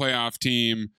legitimate playoff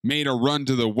team, made a run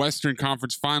to the Western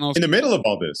Conference Finals. In the middle of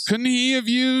all this. Couldn't he have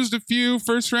used a few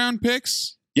first-round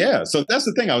picks? Yeah, so that's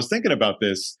the thing. I was thinking about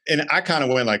this, and I kind of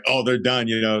went like, oh, they're done,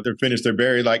 they're finished, they're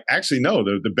buried. Like, actually, no,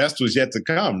 the best was yet to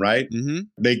come, right? Mm-hmm.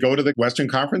 They go to the Western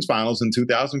Conference Finals in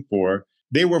 2004.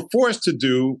 They were forced to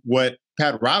do what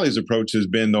Pat Riley's approach has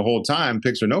been the whole time,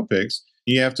 picks or no picks.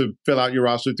 You have to fill out your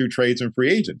roster through trades and free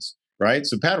agents, right?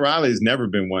 So Pat Riley's never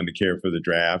been one to care for the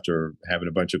draft or having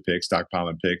a bunch of picks,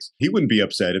 stockpiling picks. He wouldn't be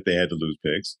upset if they had to lose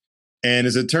picks. And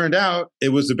as it turned out, it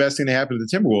was the best thing that happened to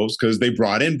the Timberwolves because they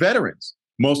brought in veterans.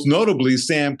 Most notably,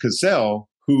 Sam Cassell,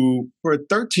 who for a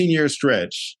 13-year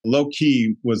stretch,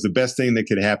 low-key was the best thing that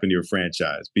could happen to your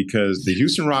franchise because the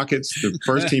Houston Rockets, the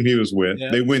first team he was with,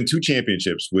 they win 2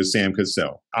 championships with Sam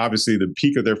Cassell. Obviously, the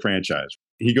peak of their franchise.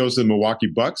 He goes to the Milwaukee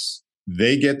Bucks.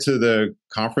 They get to the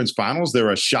conference finals.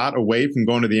 They're a shot away from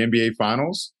going to the NBA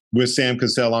Finals with Sam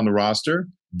Cassell on the roster.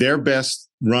 Their best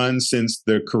run since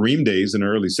the Kareem days in the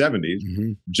early 70s.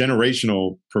 Mm-hmm.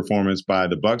 Generational performance by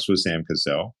the Bucks with Sam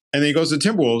Cassell. And then he goes to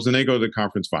Timberwolves and they go to the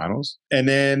conference finals. And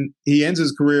then he ends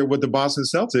his career with the Boston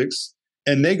Celtics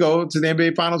and they go to the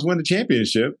NBA Finals, win the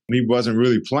championship. He wasn't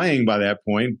really playing by that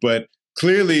point, but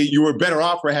clearly you were better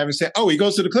off for having said, oh, he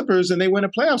goes to the Clippers and they win a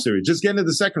playoff series. Just getting to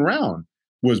the second round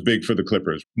was big for the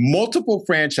Clippers. Multiple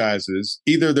franchises,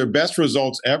 either their best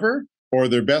results ever or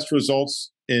their best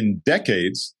results in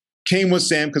decades came with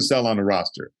Sam Cassell on the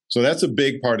roster. So that's a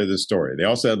big part of the story. They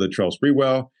also had Latrell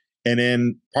Sprewell. And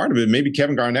then part of it, maybe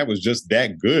Kevin Garnett was just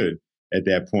that good at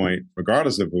that point,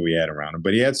 regardless of who he had around him.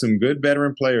 But he had some good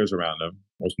veteran players around him,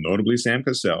 most notably Sam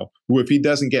Cassell, who if he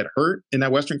doesn't get hurt in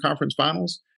that Western Conference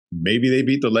Finals, maybe they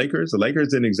beat the Lakers. The Lakers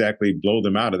didn't exactly blow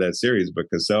them out of that series, but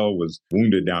Cassell was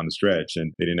wounded down the stretch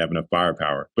and they didn't have enough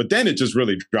firepower. But then it just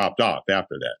really dropped off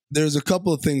after that. There's a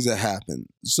couple of things that happened.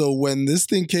 So when this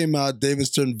thing came out, David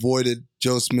Stern voided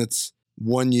Joe Smith's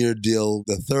 1-year deal,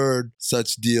 the third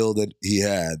such deal that he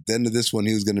had. Then to this one,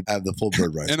 he was going to have the full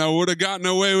bird rights. And I would have gotten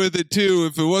away with it too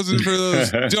if it wasn't for those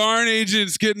darn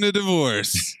agents getting a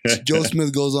divorce. Joe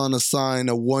Smith goes on to sign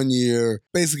a 1-year,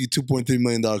 basically $2.3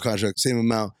 million contract, same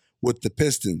amount, with the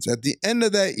Pistons. At the end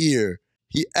of that year,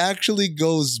 he actually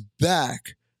goes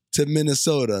back to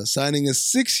Minnesota, signing a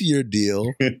 6-year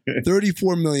deal,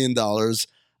 $34 million.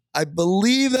 I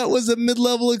believe that was a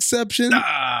mid-level exception,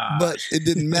 but it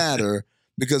didn't matter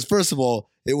because, first of all,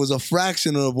 it was a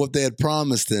fraction of what they had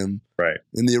promised him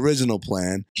in the original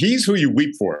plan. He's who you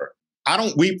weep for. I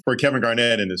don't weep for Kevin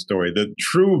Garnett in this story. The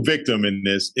true victim in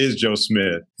this is Joe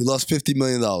Smith. He lost $50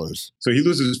 million. So he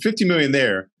loses $50 million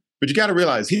there. But you got to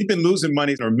realize he's been losing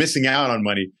money or missing out on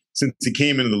money since he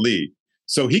came into the league.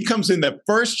 So he comes in that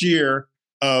first year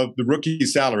of the rookie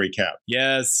salary cap.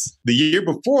 Yes. The year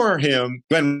before him,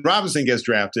 Glenn Robinson gets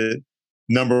drafted,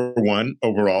 number 1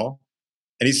 overall,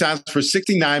 and he signs for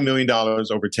 $69 million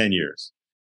over 10 years.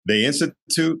 They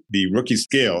institute the rookie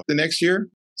scale the next year.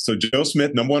 So Joe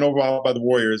Smith, number 1 overall by the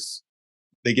Warriors,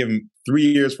 they give him 3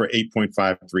 years for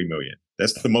 $8.53 million.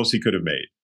 That's the most he could have made.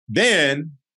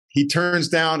 Then he turns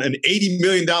down an $80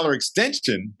 million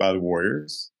extension by the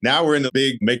Warriors. Now we're in the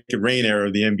big make it rain era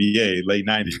of the NBA, late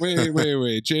 90s.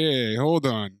 Wait, J.A., hold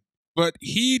on. But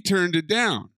he turned it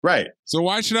down. Right. So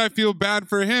why should I feel bad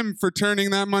for him for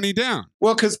turning that money down?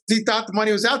 Well, because he thought the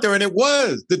money was out there, and it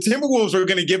was. The Timberwolves were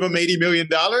going to give him $80 million.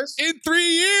 In 3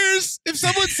 years? If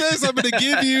someone says I'm going to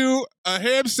give you a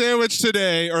ham sandwich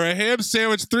today or a ham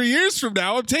sandwich 3 years from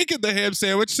now, I'm taking the ham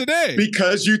sandwich today.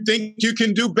 Because you think you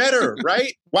can do better,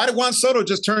 right? Why did Juan Soto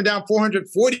just turn down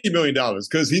 $440 million?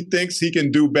 Because he thinks he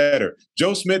can do better.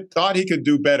 Joe Smith thought he could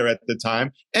do better at the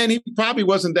time, and he probably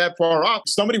wasn't that far off.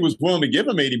 Somebody was willing to give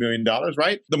him $80 million,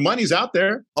 right? The money's out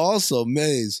there. Also,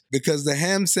 Maze, because the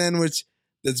ham sandwich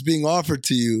that's being offered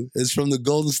to you is from the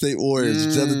Golden State Warriors,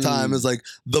 which at the time is like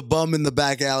the bum in the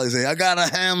back alley saying, I got a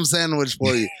ham sandwich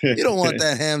for you. You don't want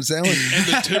that ham sandwich. And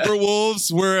the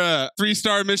Timberwolves were a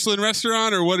 3-star Michelin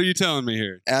restaurant, or what are you telling me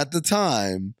here? At the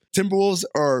time, Timberwolves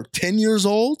are 10 years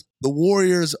old. The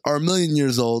Warriors are 1 million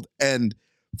years old. And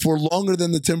for longer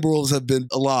than the Timberwolves have been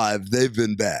alive, they've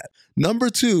been bad. Number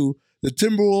 2, the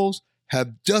Timberwolves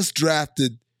have just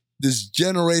drafted this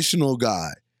generational guy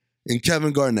in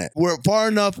Kevin Garnett. We're far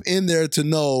enough in there to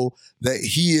know that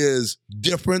he is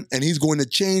different and he's going to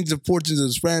change the fortunes of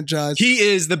his franchise. He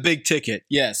is the big ticket,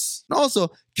 yes. And also,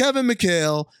 Kevin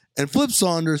McHale and Flip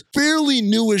Saunders, fairly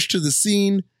newish to the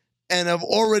scene, and have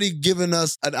already given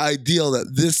us an ideal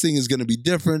that this thing is going to be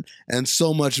different and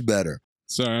so much better.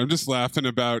 Sorry, I'm just laughing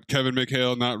about Kevin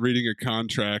McHale not reading a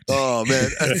contract. Oh, man,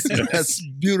 that's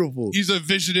beautiful. He's a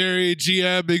visionary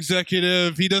GM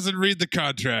executive. He doesn't read the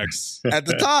contracts. At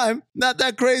the time, not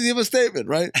that crazy of a statement,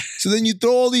 right? So then you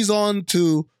throw all these on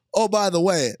to, oh, by the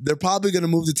way, they're probably going to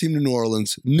move the team to New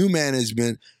Orleans, new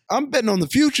management. I'm betting on the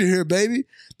future here, baby.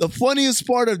 The funniest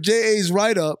part of J.A.'s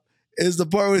write-up is the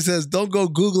part where it says, don't go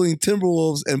Googling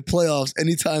Timberwolves and playoffs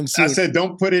anytime soon. I said,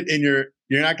 don't put it in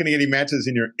you're not going to get any matches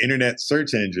in your internet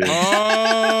search engine.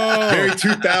 Oh! Very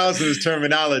 2000s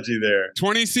terminology there.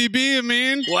 20 CB, I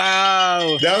mean?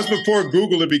 Wow. That was before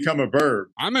Google had become a verb.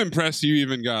 I'm impressed you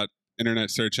even got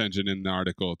internet search engine in the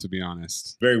article, to be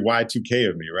honest. Very Y2K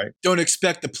of me, right? Don't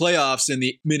expect the playoffs in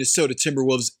the Minnesota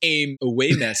Timberwolves aim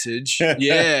away message.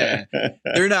 Yeah.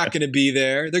 They're not going to be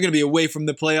there. They're going to be away from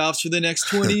the playoffs for the next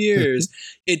 20 years.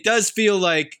 It does feel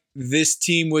like this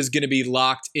team was going to be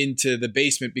locked into the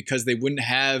basement because they wouldn't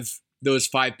have those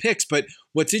 5 picks. But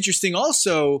what's interesting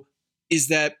also is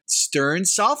that Stern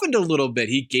softened a little bit.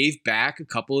 He gave back a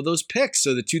couple of those picks.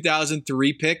 So the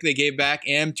 2003 pick they gave back,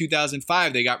 and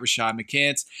 2005 they got Rashad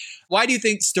McCants. Why do you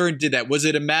think Stern did that? Was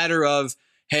it a matter of,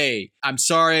 hey, I'm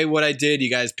sorry what I did. You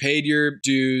guys paid your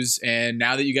dues, and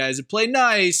now that you guys have played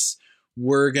nice,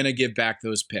 we're going to give back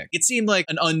those picks? It seemed like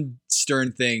an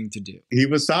un-Stern thing to do. He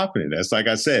was softening. That's like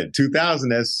I said, 2000,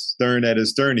 that's Stern at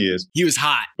his sterniest. He was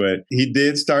hot. But he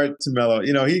did start to mellow.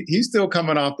 You know, he's still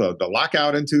coming off the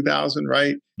lockout in 2000,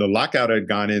 right? The lockout had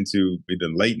gone into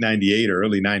either late 98 or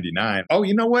early 99. Oh,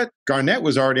 you know what? Garnett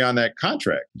was already on that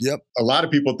contract. Yep. A lot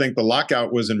of people think the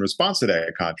lockout was in response to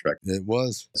that contract. It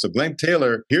was. So Glenn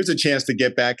Taylor, here's a chance to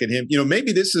get back at him. You know,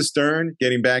 maybe this is Stern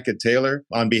getting back at Taylor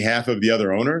on behalf of the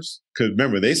other owners. Because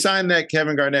remember, they signed that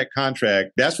Kevin Garnett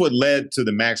contract. That's what led to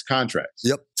the max contracts.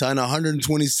 Yep. Signed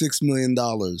 $126 million.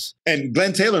 And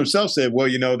Glenn Taylor himself said, well,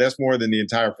 you know, that's more than the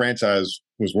entire franchise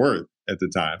was worth at the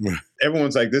time.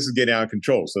 Everyone's like, this is getting out of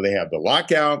control. So they have the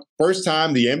lockout. First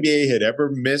time the NBA had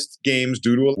ever missed games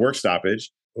due to a work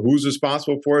stoppage. Who's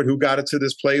responsible for it? Who got it to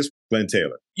this place? Glenn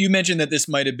Taylor. You mentioned that this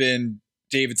might have been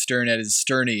David Stern at his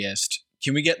sterniest.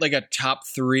 Can we get like a top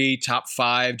 3, top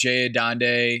 5 Jay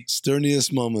Adande?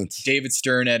 Sterniest moments. David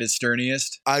Stern at his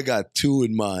sterniest? I got 2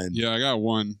 in mind. Yeah, I got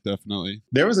 1, definitely.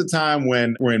 There was a time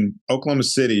when we're in Oklahoma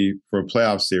City for a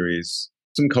playoff series.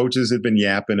 Some coaches had been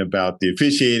yapping about the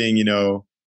officiating,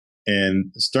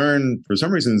 and Stern, for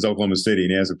some reason, is Oklahoma City,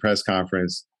 and he has a press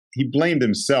conference. He blamed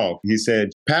himself. He said,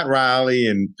 Pat Riley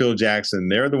and Phil Jackson,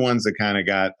 they're the ones that kind of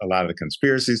got a lot of the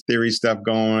conspiracy theory stuff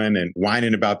going and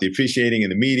whining about the officiating in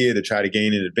the media to try to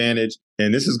gain an advantage.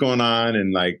 And this is going on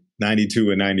in like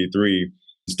 92 and 93.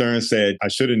 Stern said, I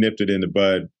should have nipped it in the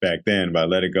bud back then, but I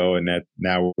let it go. And that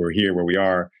now we're here where we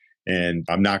are. And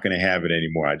I'm not going to have it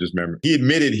anymore. I just remember he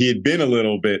admitted he had been a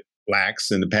little bit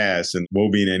lax in the past, and woe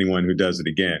be anyone who does it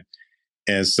again.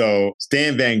 And so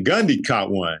Stan Van Gundy caught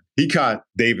one. He caught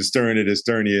David Stern at his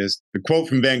sterniest. The quote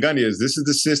from Van Gundy is, "This is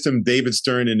the system David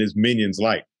Stern and his minions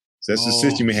like." So that's the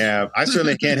system we have. I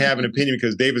certainly can't have an opinion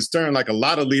because David Stern, like a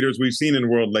lot of leaders we've seen in the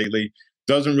world lately,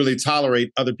 doesn't really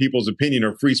tolerate other people's opinion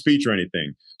or free speech or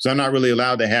anything. So I'm not really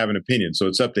allowed to have an opinion. So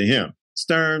it's up to him.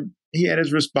 Stern, he had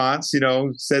his response,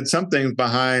 said some things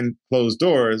behind closed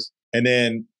doors. And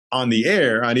then on the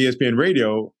air, on ESPN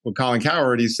Radio, with Colin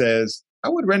Cowherd, he says, I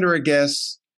would render a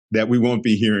guess that we won't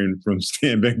be hearing from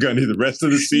Stan Van Gundy the rest of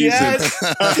the season. Yes.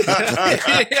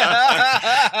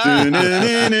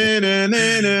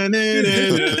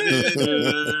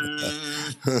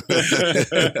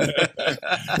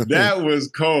 That was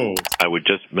cold. I would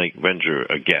just render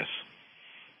a guess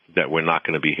that we're not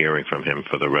going to be hearing from him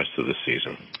for the rest of the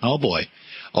season. Oh, boy.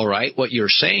 All right. What you're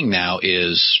saying now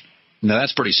is,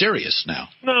 that's pretty serious now.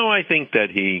 No, I think that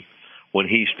when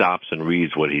he stops and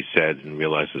reads what he said and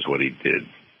realizes what he did,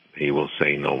 he will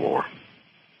say no more.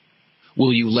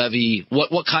 Will you levy,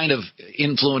 what kind of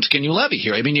influence can you levy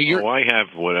here? I mean, I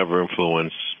have whatever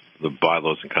influence the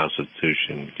bylaws and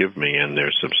Constitution give me, and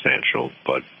they're substantial,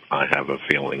 but I have a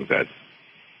feeling that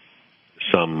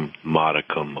some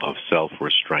modicum of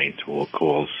self-restraint will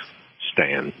cause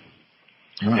Stan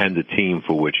and the team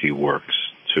for which he works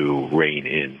to rein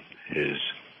in his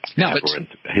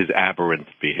aberrant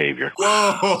behavior.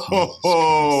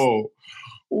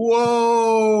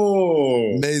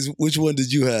 Whoa! Maze, which one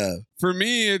did you have? For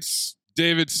me, it's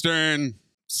David Stern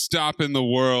stopping the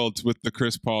world with the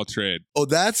Chris Paul trade. Oh,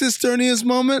 that's his sterniest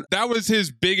moment? That was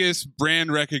his biggest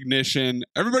brand recognition.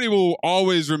 Everybody will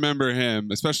always remember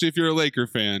him, especially if you're a Laker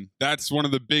fan. That's one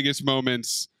of the biggest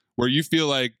moments where you feel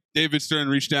like David Stern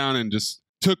reached down and just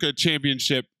took a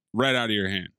championship right out of your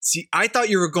hand. See, I thought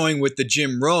you were going with the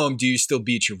Jim Rome, do you still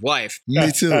beat your wife?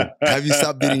 Me too. Have you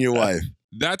stopped beating your wife?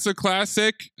 That's a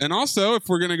classic. And also, if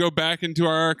we're going to go back into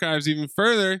our archives even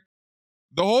further,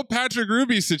 the whole Patrick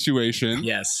Ruby situation.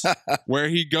 Yes. Where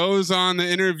he goes on the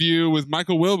interview with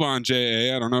Michael Wilbon,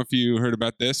 J.A. I don't know if you heard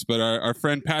about this, but our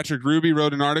friend Patrick Ruby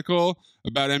wrote an article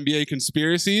about NBA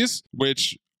conspiracies,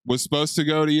 which was supposed to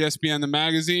go to ESPN, the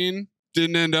magazine.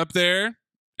 Didn't end up there.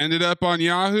 Ended up on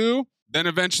Yahoo. Then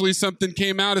eventually something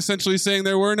came out essentially saying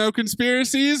there were no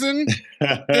conspiracies, and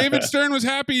David Stern was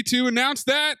happy to announce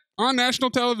that on national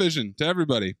television to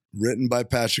everybody. Written by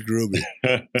Patrick Ruby.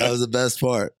 That was the best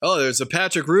part. Oh, there's a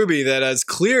Patrick Ruby that has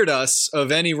cleared us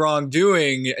of any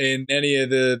wrongdoing in any of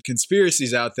the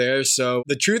conspiracies out there. So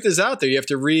the truth is out there. You have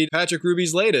to read Patrick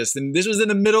Ruby's latest. And this was in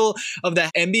the middle of the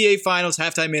NBA Finals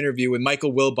halftime interview with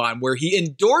Michael Wilbon, where he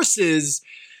endorses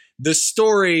the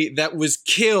story that was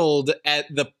killed at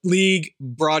the league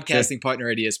broadcasting partner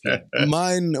at ESPN.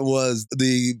 Mine was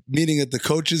the meeting at the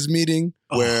coaches meeting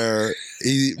where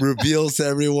he reveals to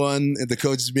everyone at the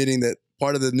coaches meeting that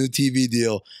part of the new TV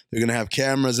deal, they're going to have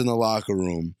cameras in the locker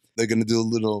room. They're going to do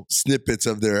little snippets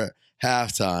of their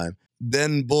halftime.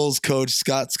 Then Bulls coach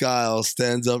Scott Skiles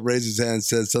stands up, raises his hand,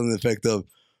 says something to the effect of,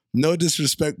 "No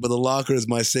disrespect, but the locker is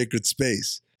my sacred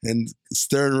space." And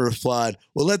Stern replied,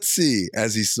 "Well, let's see,"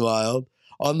 as he smiled.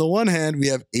 On the one hand, we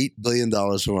have $8 billion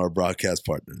from our broadcast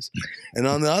partners. And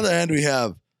on the other hand, we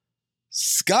have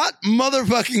Scott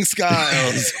motherfucking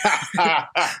Skiles.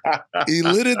 He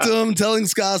lit it to him, telling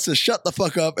Skiles to shut the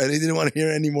fuck up, and he didn't want to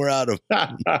hear any more out of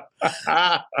him.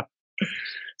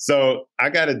 So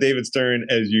I got a David Stern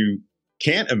as you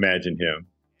can't imagine him.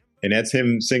 And that's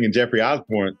him singing Jeffrey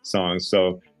Osborne songs.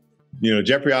 So,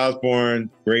 Jeffrey Osborne,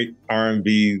 great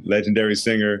R&B, legendary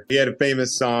singer. He had a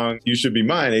famous song, "You Should Be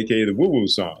Mine," aka the Woo Woo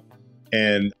song.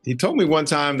 And he told me one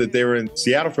time that they were in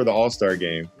Seattle for the All-Star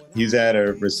game. He's at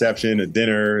a reception, a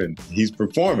dinner, and he's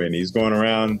performing. He's going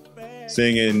around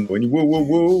singing, "When you woo, woo,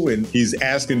 woo," and he's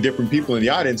asking different people in the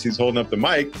audience. He's holding up the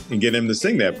mic and getting them to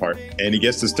sing that part. And he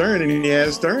gets to Stern, and he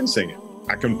has Stern sing it.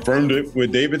 I confirmed it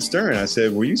with David Stern. I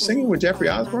said, "Were you singing with Jeffrey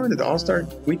Osborne at the All-Star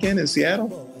weekend in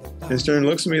Seattle?" And Stern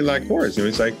looks at me like Horace. And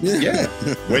he's like, yeah.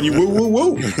 When you woo, woo,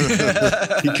 woo.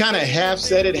 He kind of half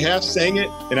said it, half sang it.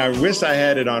 And I wish I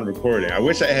had it on recording. I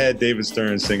wish I had David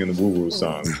Stern singing the woo woo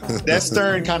song. That's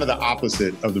Stern kind of the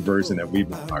opposite of the version that we've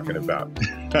been talking about.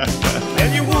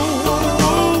 And you woo, woo,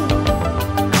 woo.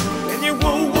 And you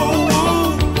woo, woo,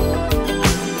 woo.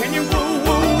 And you woo,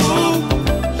 woo,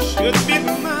 woo. Should be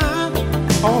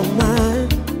mine, all mine.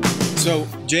 So,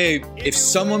 Jay, if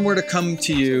someone were to come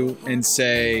to you and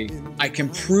say, I can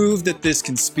prove that this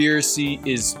conspiracy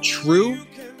is true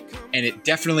and it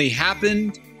definitely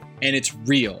happened and it's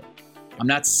real. I'm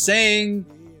not saying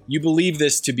you believe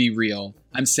this to be real.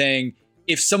 I'm saying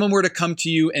if someone were to come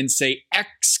to you and say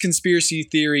X conspiracy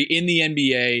theory in the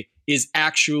NBA is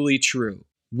actually true,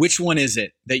 which one is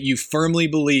it that you firmly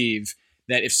believe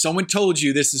that if someone told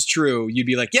you this is true, you'd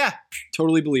be like, yeah,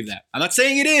 totally believe that. I'm not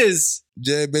saying it is.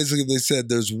 Jay, basically they said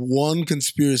there's one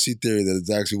conspiracy theory that is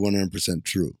actually 100%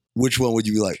 true. Which one would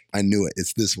you be like, I knew it.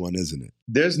 It's this one, isn't it?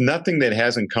 There's nothing that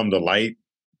hasn't come to light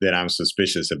that I'm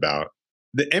suspicious about.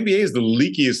 The NBA is the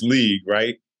leakiest league,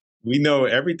 right? We know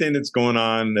everything that's going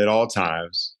on at all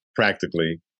times,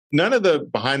 practically. None of the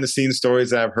behind-the-scenes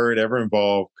stories I've heard ever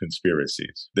involve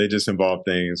conspiracies. They just involve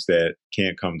things that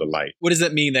can't come to light. What does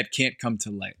that mean, that can't come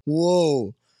to light?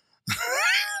 Whoa.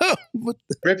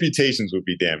 Reputations would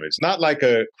be damaged. Not like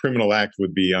a criminal act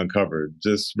would be uncovered.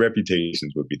 Just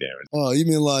reputations would be damaged. Oh, you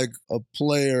mean like a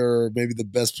player, maybe the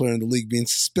best player in the league, being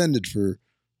suspended for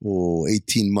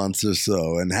 18 months or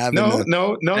so and having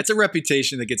No. That's a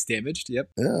reputation that gets damaged. Yep.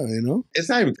 Yeah, you know? It's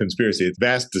not even conspiracy. It's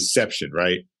vast deception,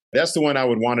 right? That's the one I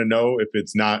would want to know if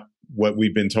it's not what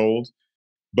we've been told.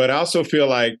 But I also feel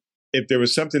like if there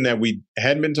was something that we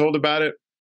hadn't been told about it,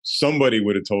 somebody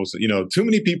would have told us. You know, too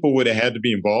many people would have had to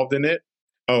be involved in it.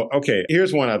 Oh, okay.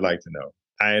 Here's one I'd like to know.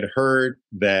 I had heard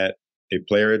that a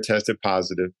player had tested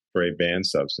positive for a banned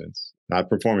substance, not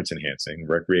performance enhancing,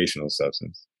 recreational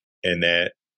substance, and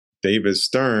that David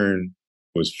Stern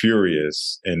was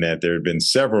furious and that there had been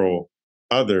several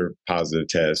other positive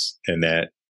tests and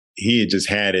that he had just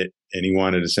had it and he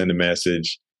wanted to send a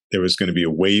message. There was going to be a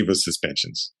wave of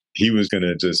suspensions. He was going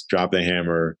to just drop the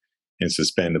hammer and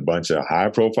suspend a bunch of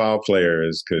high-profile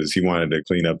players because he wanted to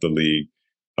clean up the league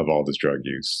of all this drug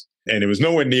use. And it was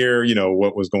nowhere near,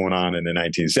 what was going on in the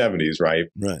 1970s, right?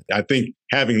 Right. I think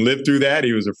having lived through that,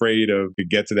 he was afraid to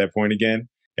get to that point again,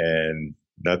 and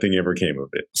nothing ever came of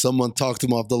it. Someone talked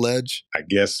him off the ledge? I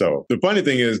guess so. The funny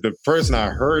thing is, the person I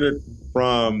heard it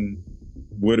from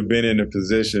would have been in a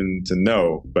position to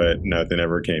know, but nothing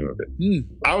ever came of it.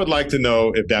 I would like to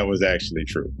know if that was actually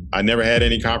true. I never had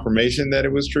any confirmation that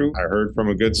it was true. I heard from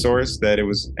a good source that it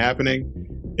was happening.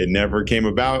 It never came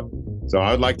about. So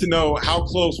I would like to know how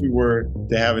close we were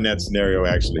to having that scenario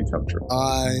actually come true.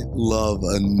 I love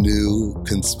a new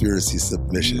conspiracy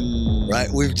submission, right?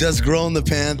 We've just grown the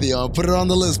Pantheon. Put it on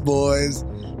the list, boys.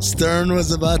 Stern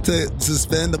was about to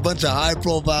suspend a bunch of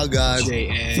high-profile guys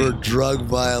for drug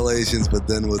violations, but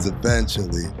then was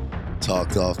eventually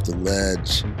talked off the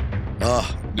ledge.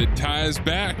 It ties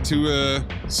back to a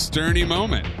Sterny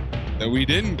moment that we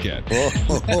didn't get.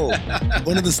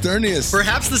 One of the sterniest.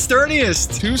 Perhaps the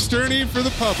sterniest. Too sterny for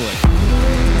the public.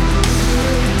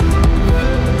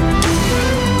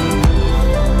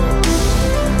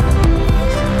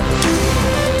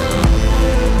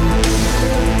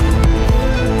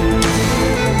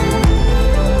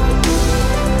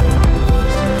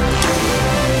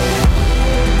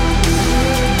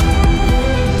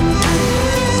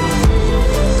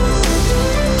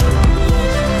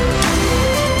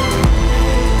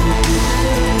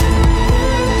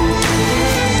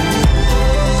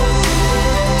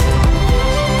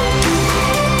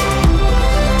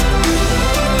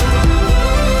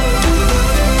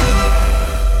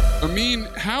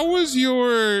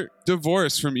 Your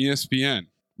divorce from ESPN,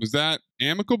 was that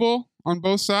amicable on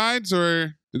both sides,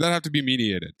 or did that have to be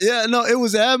mediated? Yeah, no, it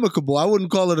was amicable. I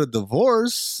wouldn't call it a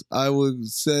divorce. I would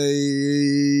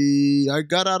say I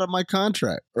got out of my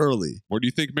contract early. What do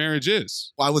you think marriage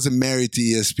is? I wasn't married to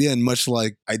ESPN, much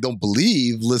like I don't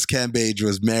believe Liz Cambage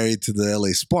was married to the LA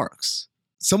Sparks.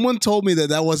 Someone told me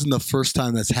that wasn't the first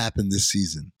time that's happened this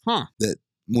season. That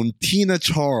when Tina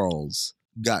Charles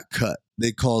got cut,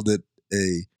 they called it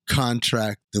a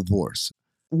contract divorce.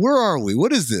 Where are we?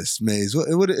 What is this, Maze?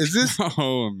 What is this?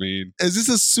 Is this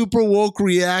a super woke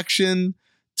reaction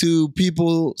to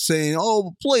people saying,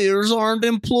 "Oh, players aren't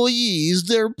employees;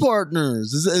 they're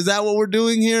partners"? Is that what we're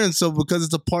doing here? And so, because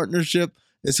it's a partnership,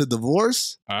 it's a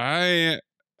divorce? I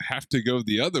have to go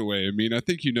the other way. I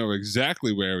think you know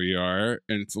exactly where we are,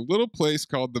 and it's a little place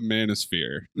called the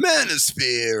Manosphere.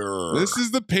 Manosphere. This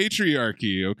is the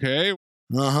patriarchy, okay?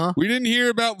 We didn't hear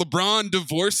about LeBron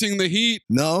divorcing the Heat.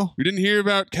 No. We didn't hear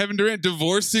about Kevin Durant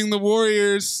divorcing the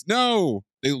Warriors. No.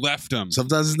 They left him.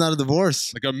 Sometimes it's not a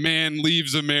divorce. Like a man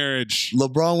leaves a marriage.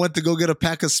 LeBron went to go get a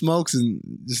pack of smokes and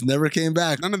just never came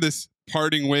back. None of this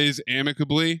parting ways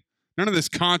amicably. None of this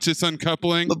conscious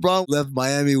uncoupling. LeBron left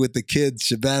Miami with the kids,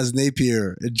 Shabazz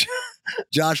Napier and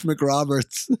Josh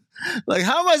McRoberts. Like,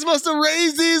 how am I supposed to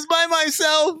raise these by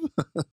myself?